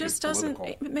doesn't.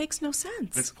 It makes no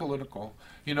sense. It's political.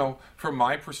 You know, from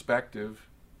my perspective,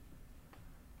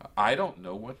 I don't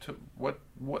know what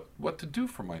to do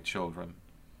for my children.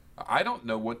 I don't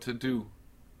know what to do.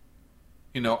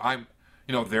 You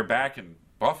know, they're back in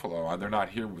Buffalo. They're not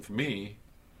here with me.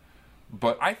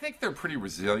 But I think they're pretty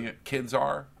resilient. Kids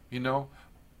are,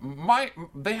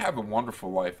 They have a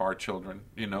wonderful life, our children,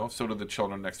 So do the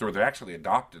children next door. They're actually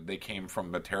adopted. They came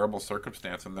from a terrible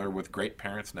circumstance, and they're with great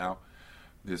parents now.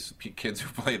 These kids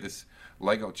who play this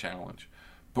Lego challenge.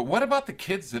 But what about the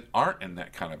kids that aren't in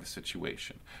that kind of a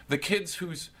situation? The kids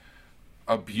whose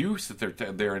abuse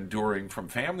that they're enduring from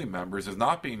family members is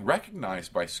not being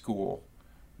recognized by school,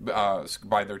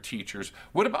 by their teachers.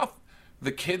 What about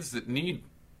the kids that need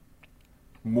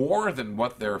more than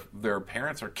what their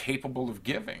parents are capable of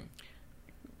giving?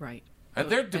 Right. And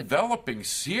they're developing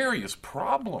serious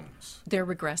problems. They're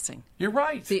regressing. You're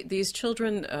right. These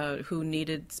children who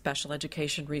needed special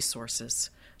education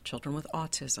resources, children with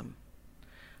autism,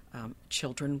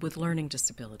 children with learning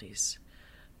disabilities,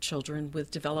 children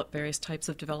with various types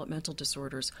of developmental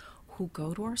disorders who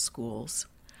go to our schools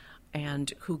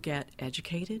and who get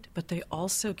educated, but they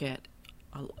also get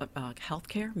health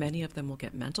care. Many of them will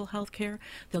get mental health care.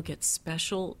 They'll get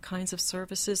special kinds of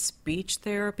services, speech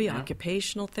therapy,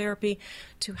 occupational therapy,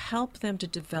 to help them to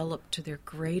develop to their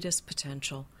greatest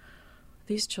potential.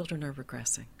 These children are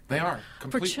regressing. They are,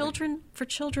 completely. For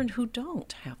children who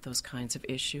don't have those kinds of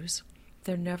issues,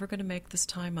 they're never going to make this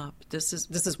time up. This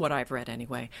is what I've read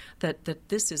anyway, that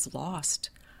this is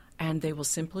lost, and they will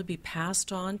simply be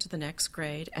passed on to the next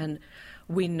grade. And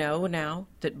we know now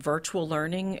that virtual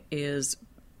learning is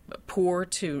poor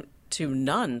to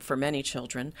none for many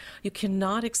children. You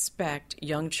cannot expect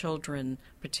young children,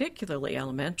 particularly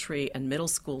elementary and middle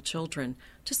school children,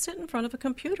 to sit in front of a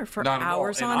computer for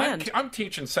hours on end. I'm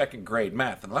teaching second grade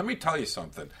math, and let me tell you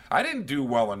something. I didn't do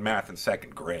well in math in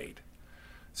second grade.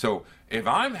 So if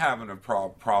I'm having a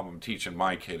problem teaching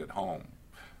my kid at home,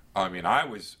 I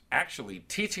was actually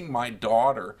teaching my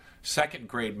daughter second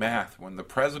grade math when the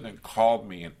president called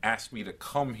me and asked me to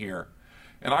come here.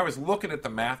 And I was looking at the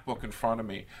math book in front of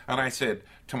me, and I said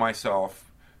to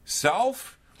myself,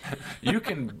 "Self, you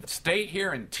can stay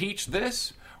here and teach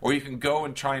this, or you can go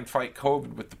and try and fight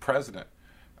COVID with the president."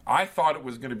 I thought it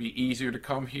was going to be easier to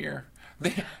come here.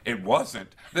 It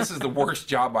wasn't. This is the worst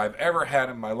job I've ever had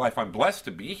in my life. I'm blessed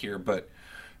to be here, but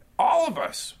all of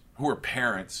us who are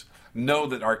parents know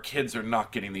that our kids are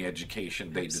not getting the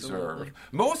education they deserve.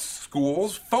 Most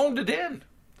schools phoned it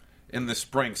in the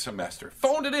spring semester.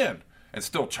 Phoned it in and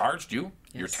still charged you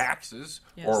your taxes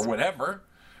or whatever.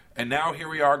 And now here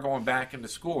we are going back into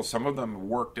school. Some of them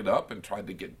worked it up and tried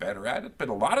to get better at it, but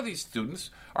a lot of these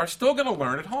students are still going to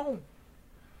learn at home.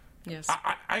 Yes.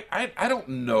 I don't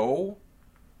know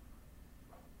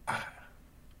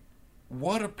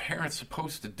what are parents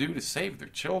supposed to do to save their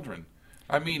children.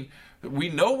 We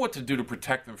know what to do to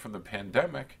protect them from the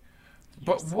pandemic,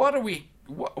 but what are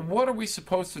we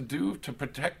supposed to do to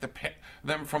protect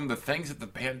them from the things that the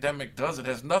pandemic does? It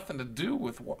has nothing to do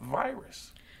with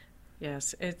virus.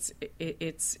 Yes,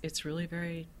 it's really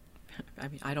very.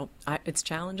 It's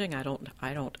challenging. I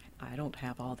don't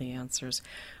have all the answers,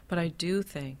 but I do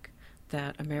think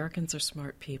that Americans are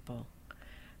smart people,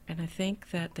 and I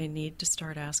think that they need to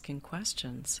start asking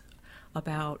questions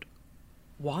about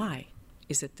why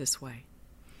is it this way?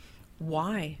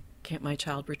 Why can't my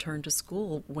child return to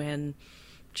school when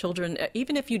children,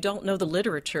 even if you don't know the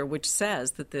literature which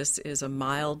says that this is a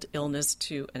mild illness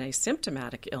to an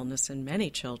asymptomatic illness in many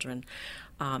children,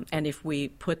 and if we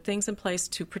put things in place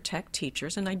to protect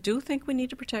teachers, and I do think we need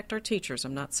to protect our teachers,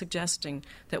 I'm not suggesting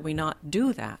that we not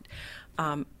do that.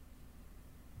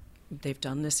 They've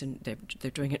done this,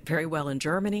 they're doing it very well in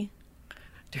Germany.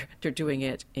 They're doing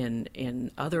it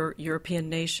in other European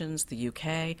nations, the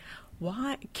UK.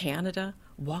 Why, Canada?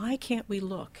 Why can't we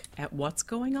look at what's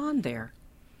going on there?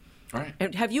 Right.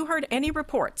 And have you heard any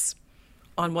reports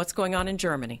on what's going on in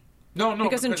Germany? No.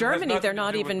 Because in Germany, they're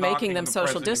not even making them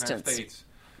social distance.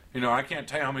 I can't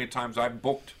tell you how many times I've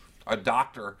booked a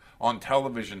doctor on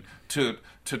television to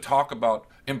talk about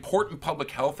important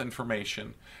public health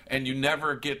information, and you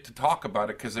never get to talk about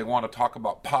it because they want to talk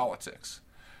about politics.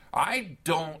 I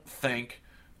don't think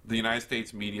the United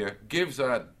States media gives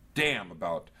a damn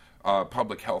about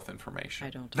public health information. I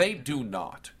don't. They do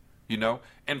not,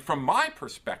 And from my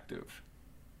perspective,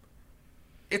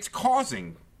 it's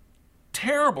causing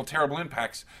terrible, terrible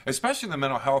impacts, especially in the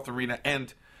mental health arena.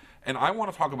 And I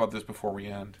want to talk about this before we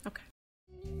end. Okay.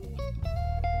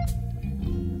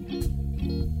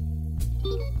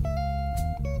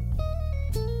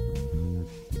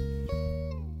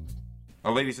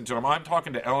 Ladies and gentlemen, I'm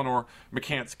talking to Elinore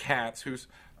McCance-Katz, who's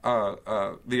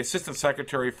the Assistant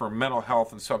Secretary for Mental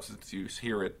Health and Substance Use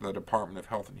here at the Department of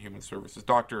Health and Human Services.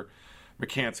 Dr.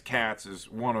 McCance-Katz is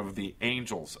one of the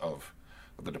angels of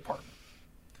the department.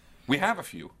 We have a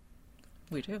few.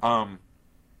 We do.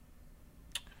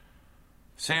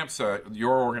 SAMHSA,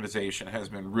 your organization, has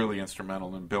been really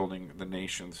instrumental in building the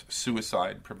nation's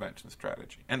suicide prevention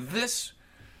strategy. And this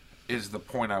is the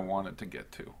point I wanted to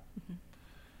get to. Mm-hmm.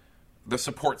 The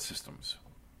support systems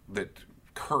that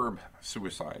curb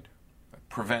suicide, that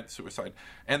prevent suicide.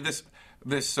 And this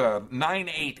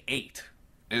 988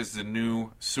 is the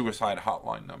new suicide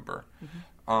hotline number.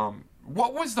 Mm-hmm.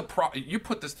 What was you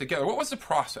put this together. What was the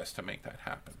process to make that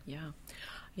happen? Yeah.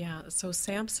 So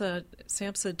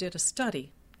SAMHSA did a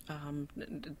study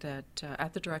that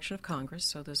at the direction of Congress.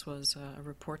 So this was a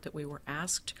report that we were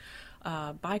asked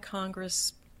by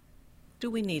Congress. Do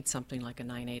we need something like a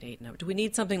 988 number? Do we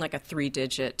need something like a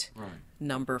 3-digit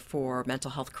number for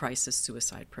mental health crisis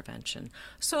suicide prevention?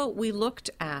 So we looked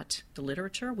at the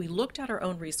literature. We looked at our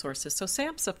own resources. So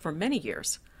SAMHSA, for many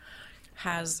years,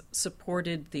 has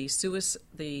supported the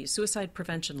Suicide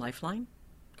Prevention Lifeline.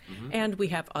 Mm-hmm. And we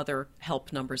have other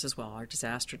help numbers as well, our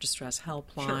disaster distress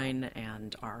helpline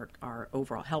and our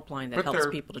overall helpline that helps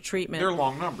people to treatment. They're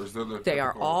long numbers. They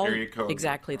are all area code.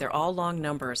 Exactly. They're all long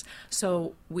numbers.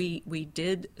 So we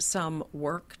did some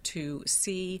work to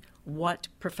see what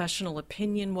professional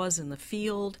opinion was in the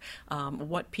field,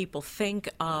 what people think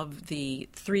of the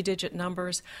 3-digit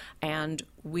numbers, and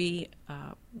we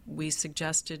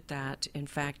suggested that, in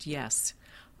fact, yes,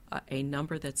 a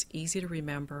number that's easy to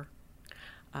remember,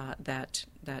 that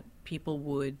people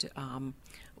would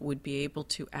be able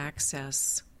to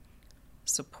access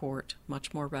support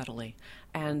much more readily.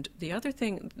 And the other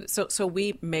thing, so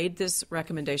we made this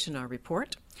recommendation in our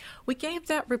report. We gave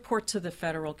that report to the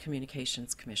Federal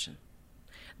Communications Commission.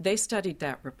 They studied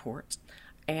that report,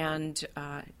 and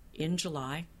in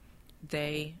July,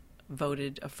 they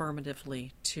voted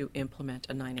affirmatively to implement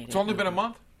a 988. It's only been a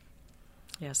month?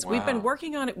 Yes, wow. We've been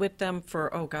working on it with them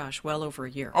for well over a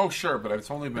year. Oh, sure, but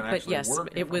it's only been actually working.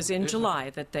 But yes, it was in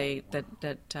July that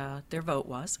their vote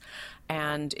was,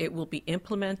 and it will be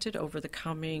implemented over the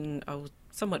coming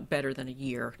somewhat better than a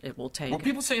year. It will take. Well,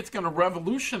 people say it's going to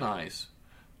revolutionize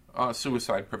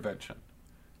suicide prevention.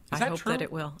 Is that I hope true? that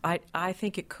it will. I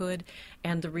think it could,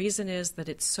 and the reason is that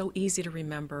it's so easy to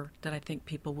remember that I think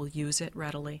people will use it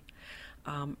readily.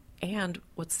 And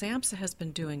what SAMHSA has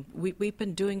been doing, we've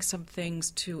been doing some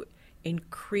things to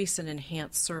increase and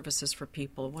enhance services for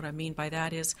people. What I mean by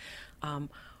that is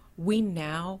we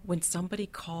now, when somebody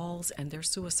calls and they're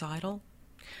suicidal,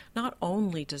 not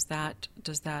only does that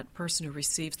person who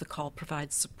receives the call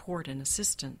provide support and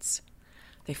assistance,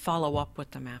 they follow up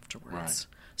with them afterwards. Right.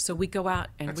 So we go out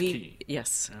and That's key.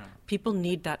 Yes, yeah. People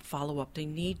need that follow-up. They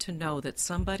need to know that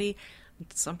somebody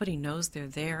knows they're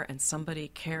there and somebody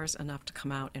cares enough to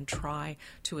come out and try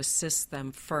to assist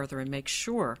them further and make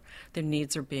sure their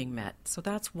needs are being met. So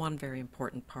that's one very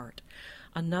important part.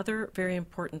 Another very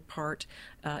important part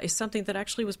is something that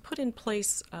actually was put in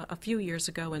place a few years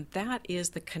ago, and that is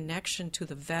the connection to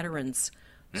the Veterans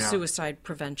Suicide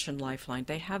Prevention Lifeline.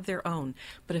 They have their own,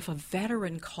 but if a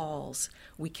veteran calls,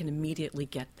 we can immediately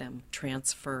get them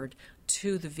transferred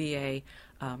to the VA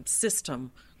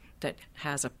system that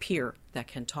has a peer that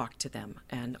can talk to them.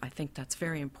 And I think that's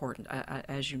very important.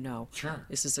 As you know, sure.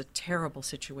 This is a terrible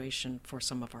situation for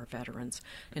some of our veterans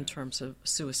in terms of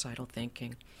suicidal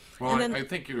thinking. Well, I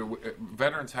think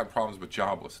veterans have problems with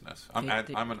joblessness.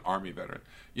 I'm an Army veteran.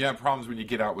 You have problems when you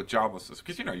get out with joblessness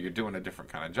because, you're doing a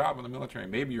different kind of job in the military.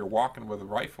 Maybe you're walking with a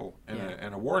rifle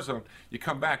in a war zone. You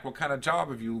come back, what kind of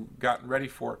job have you gotten ready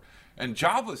for? And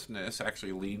joblessness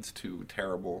actually leads to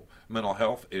terrible mental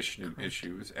health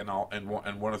issues, and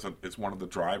it's one of the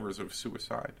drivers of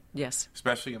suicide. Yes,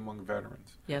 especially among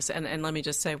veterans. Yes, and let me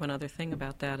just say one other thing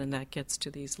about that, and that gets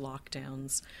to these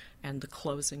lockdowns and the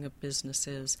closing of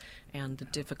businesses and the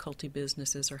difficulty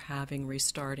businesses are having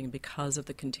restarting because of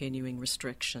the continuing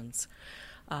restrictions.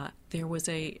 There was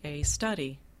a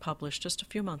study published just a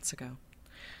few months ago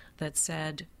that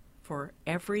said, for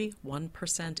every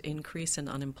 1% increase in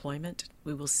unemployment,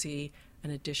 we will see an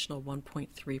additional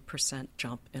 1.3%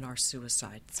 jump in our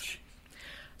suicides.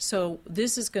 So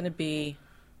this is going to be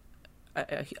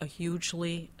a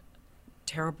hugely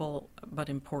terrible but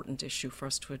important issue for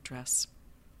us to address.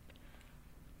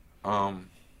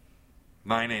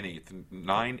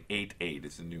 988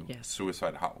 is the new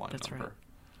suicide hotline That's number.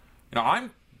 Right.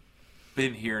 I've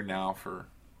been here now for,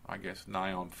 I guess,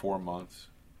 nigh on 4 months.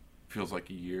 Feels like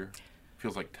a year.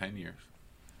 Feels like 10 years.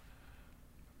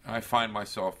 I find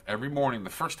myself every morning, the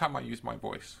first time I use my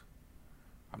voice,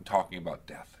 I'm talking about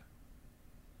death.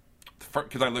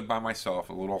 Because I live by myself,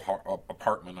 a little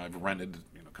apartment I've rented,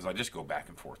 because I just go back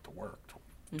and forth to work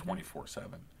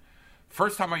 24/7.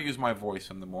 First time I use my voice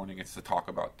in the morning, it's to talk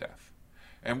about death.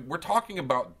 And we're talking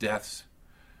about deaths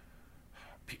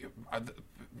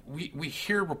we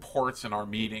hear reports in our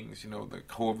meetings, the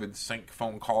COVID sync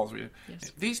phone calls.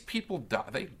 Yes. These people die,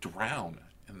 they drown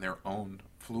in their own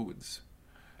fluids.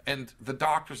 And the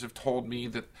doctors have told me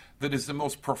that is the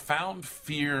most profound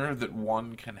fear that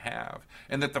one can have.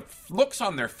 And that the looks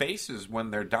on their faces when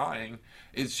they're dying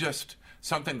is just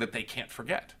something that they can't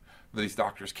forget. These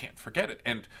doctors can't forget it.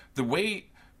 And the way,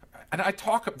 and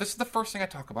this is the first thing I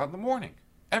talk about in the morning.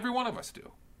 Every one of us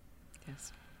do.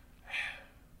 Yes.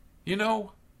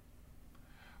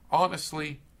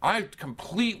 Honestly, I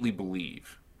completely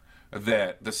believe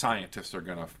that the scientists are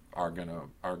gonna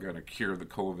cure the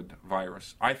COVID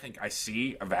virus. I think I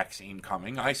see a vaccine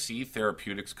coming. I see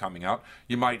therapeutics coming out.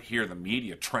 You might hear the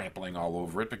media trampling all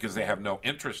over it because they have no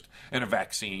interest in a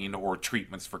vaccine or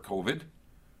treatments for COVID.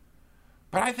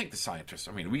 But I think the scientists,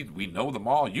 we know them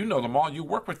all. You know them all. You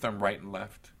work with them right and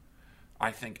left.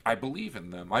 I believe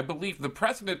in them. I believe the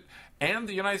president and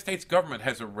the United States government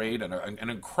has arrayed an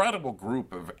incredible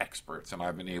group of experts, and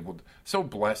I've been so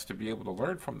blessed to be able to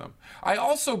learn from them. I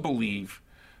also believe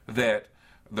that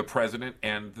the president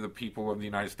and the people of the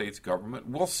United States government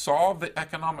will solve the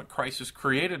economic crisis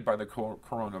created by the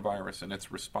coronavirus and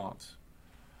its response.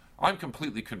 I'm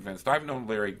completely convinced. I've known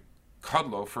Larry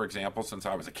Kudlow, for example, since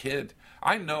I was a kid.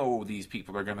 I know these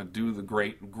people are going to do the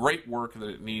great work that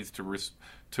it needs to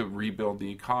rebuild the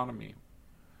economy.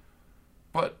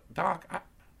 But, Doc,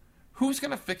 who's going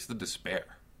to fix the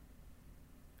despair?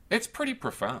 It's pretty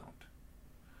profound.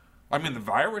 The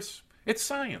virus, it's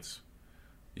science.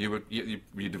 You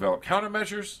develop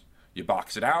countermeasures, you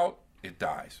box it out, it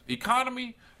dies.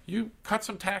 Economy, you cut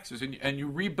some taxes and you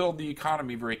rebuild the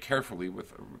economy very carefully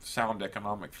with sound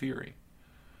economic theory.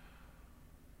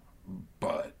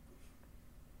 But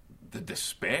the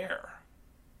despair,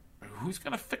 who's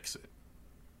going to fix it?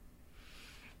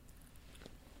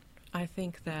 I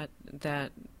think that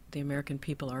the American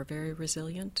people are very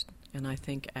resilient, and I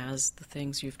think as the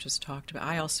things you've just talked about,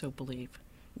 I also believe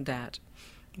that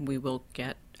we will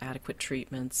get adequate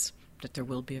treatments, that there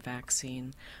will be a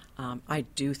vaccine. I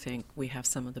do think we have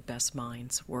some of the best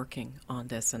minds working on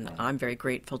this, and I'm very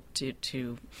grateful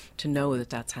to know that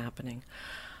that's happening.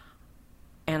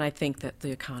 And I think that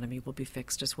the economy will be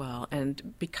fixed as well.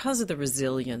 And because of the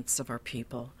resilience of our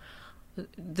people,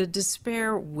 the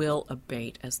despair will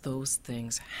abate as those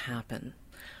things happen.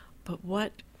 But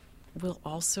what will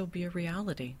also be a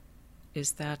reality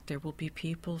is that there will be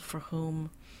people for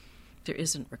whom there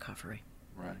isn't recovery.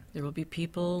 Right. There will be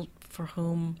people for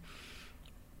whom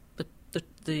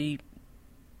the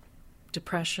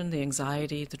depression, the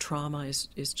anxiety, the trauma is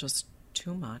just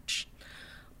too much.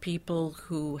 People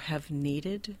who have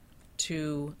needed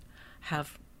to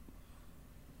have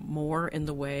more in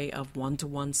the way of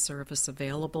one-to-one service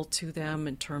available to them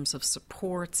in terms of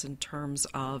supports, in terms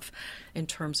of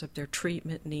their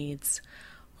treatment needs,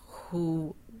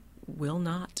 who will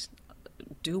not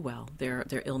do well.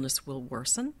 Their illness will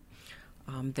worsen.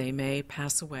 They may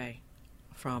pass away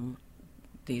from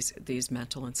these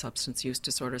mental and substance use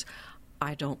disorders.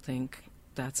 I don't think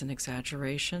that's an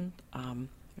exaggeration.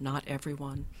 Not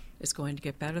everyone is going to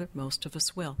get better. Most of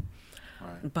us will.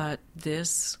 Right. But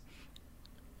this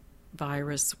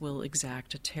virus will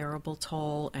exact a terrible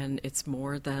toll, and it's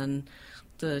more than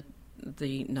the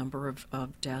number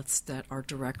of deaths that are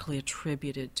directly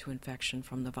attributed to infection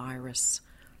from the virus.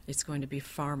 It's going to be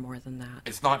far more than that.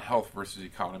 It's not health versus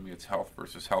economy, it's health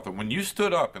versus health. And when you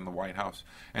stood up in the White House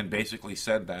and basically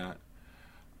said that,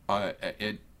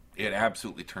 it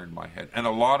absolutely turned my head and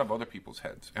a lot of other people's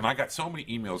heads. And I got so many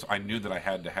emails, I knew that I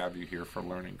had to have you here for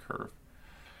Learning Curve.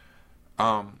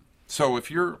 So if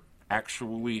you're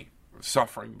actually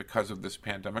suffering because of this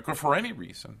pandemic or for any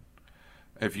reason,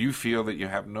 if you feel that you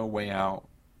have no way out,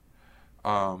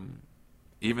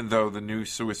 even though the new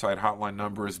suicide hotline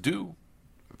number is due,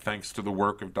 thanks to the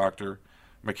work of Dr.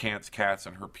 McCance-Katz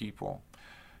and her people.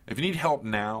 If you need help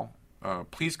now,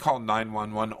 please call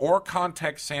 911 or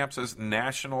contact SAMHSA's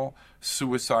National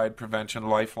Suicide Prevention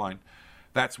Lifeline.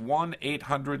 That's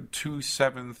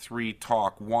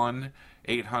 1-800-273-TALK,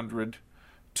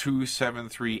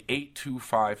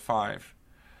 1-800-273-8255.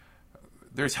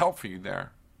 There's help for you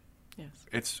there.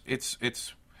 Yes.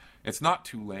 It's not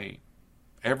too late.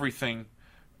 Everything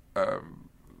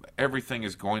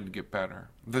is going to get better.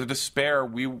 The despair,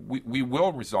 we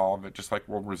will resolve it, just like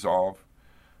we'll resolve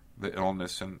the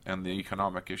illness and the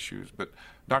economic issues. But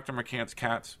Dr.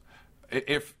 McCance-Katz,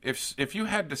 if you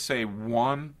had to say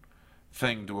one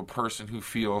thing to a person who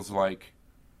feels like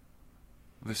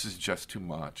this is just too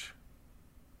much,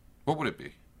 what would it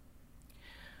be?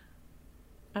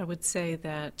 I would say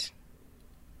that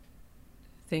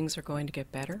things are going to get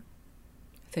better.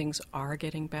 Things are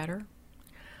getting better.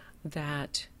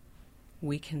 that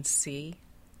we can see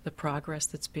the progress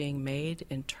that's being made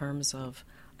in terms of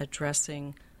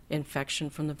addressing infection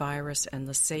from the virus and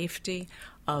the safety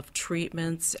of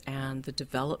treatments and the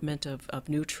development of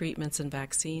new treatments and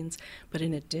vaccines. But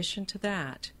in addition to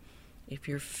that, if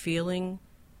you're feeling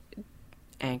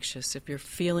anxious, if you're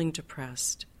feeling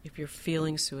depressed, if you're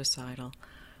feeling suicidal,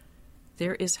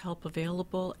 there is help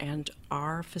available, and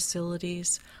our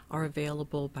facilities are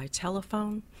available by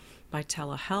telephone, by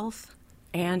telehealth,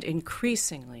 and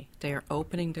increasingly they are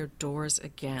opening their doors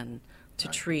again to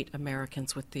treat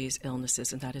Americans with these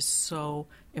illnesses, and that is so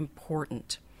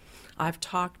important. I've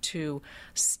talked to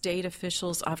state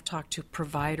officials, I've talked to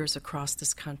providers across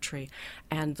this country,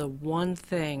 and the one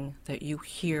thing that you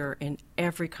hear in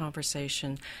every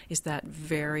conversation is that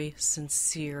very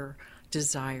sincere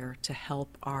desire to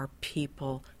help our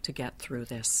people to get through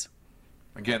this.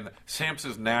 Again,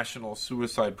 SAMHSA's National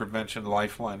Suicide Prevention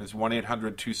Lifeline is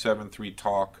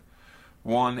 1-800-273-TALK,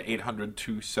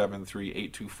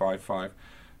 1-800-273-8255.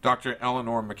 Dr.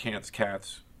 Elinore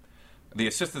McCance-Katz, the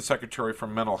Assistant Secretary for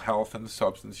Mental Health and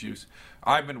Substance Use.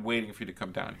 I've been waiting for you to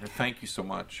come down here. Thank you so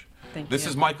much. Thank you. This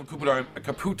is Michael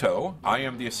Caputo. I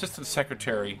am the Assistant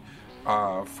Secretary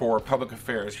for Public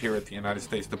Affairs here at the United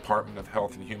States Department of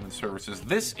Health and Human Services.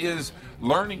 This is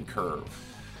Learning Curve.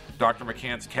 Dr.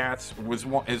 McCance-Katz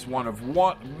is one of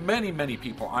many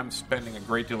people I'm spending a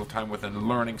great deal of time with and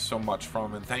learning so much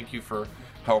from. And thank you for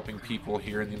helping people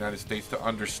here in the United States to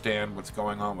understand what's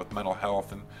going on with mental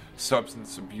health and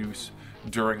substance abuse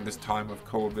during this time of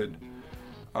COVID.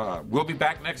 We'll be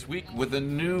back next week with a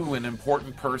new and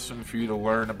important person for you to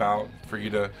learn about, for you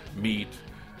to meet,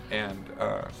 and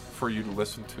for you to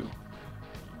listen to.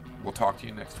 We'll talk to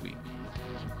you next week.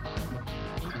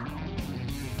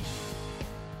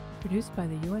 Produced by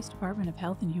the U.S. Department of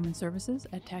Health and Human Services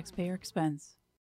at taxpayer expense.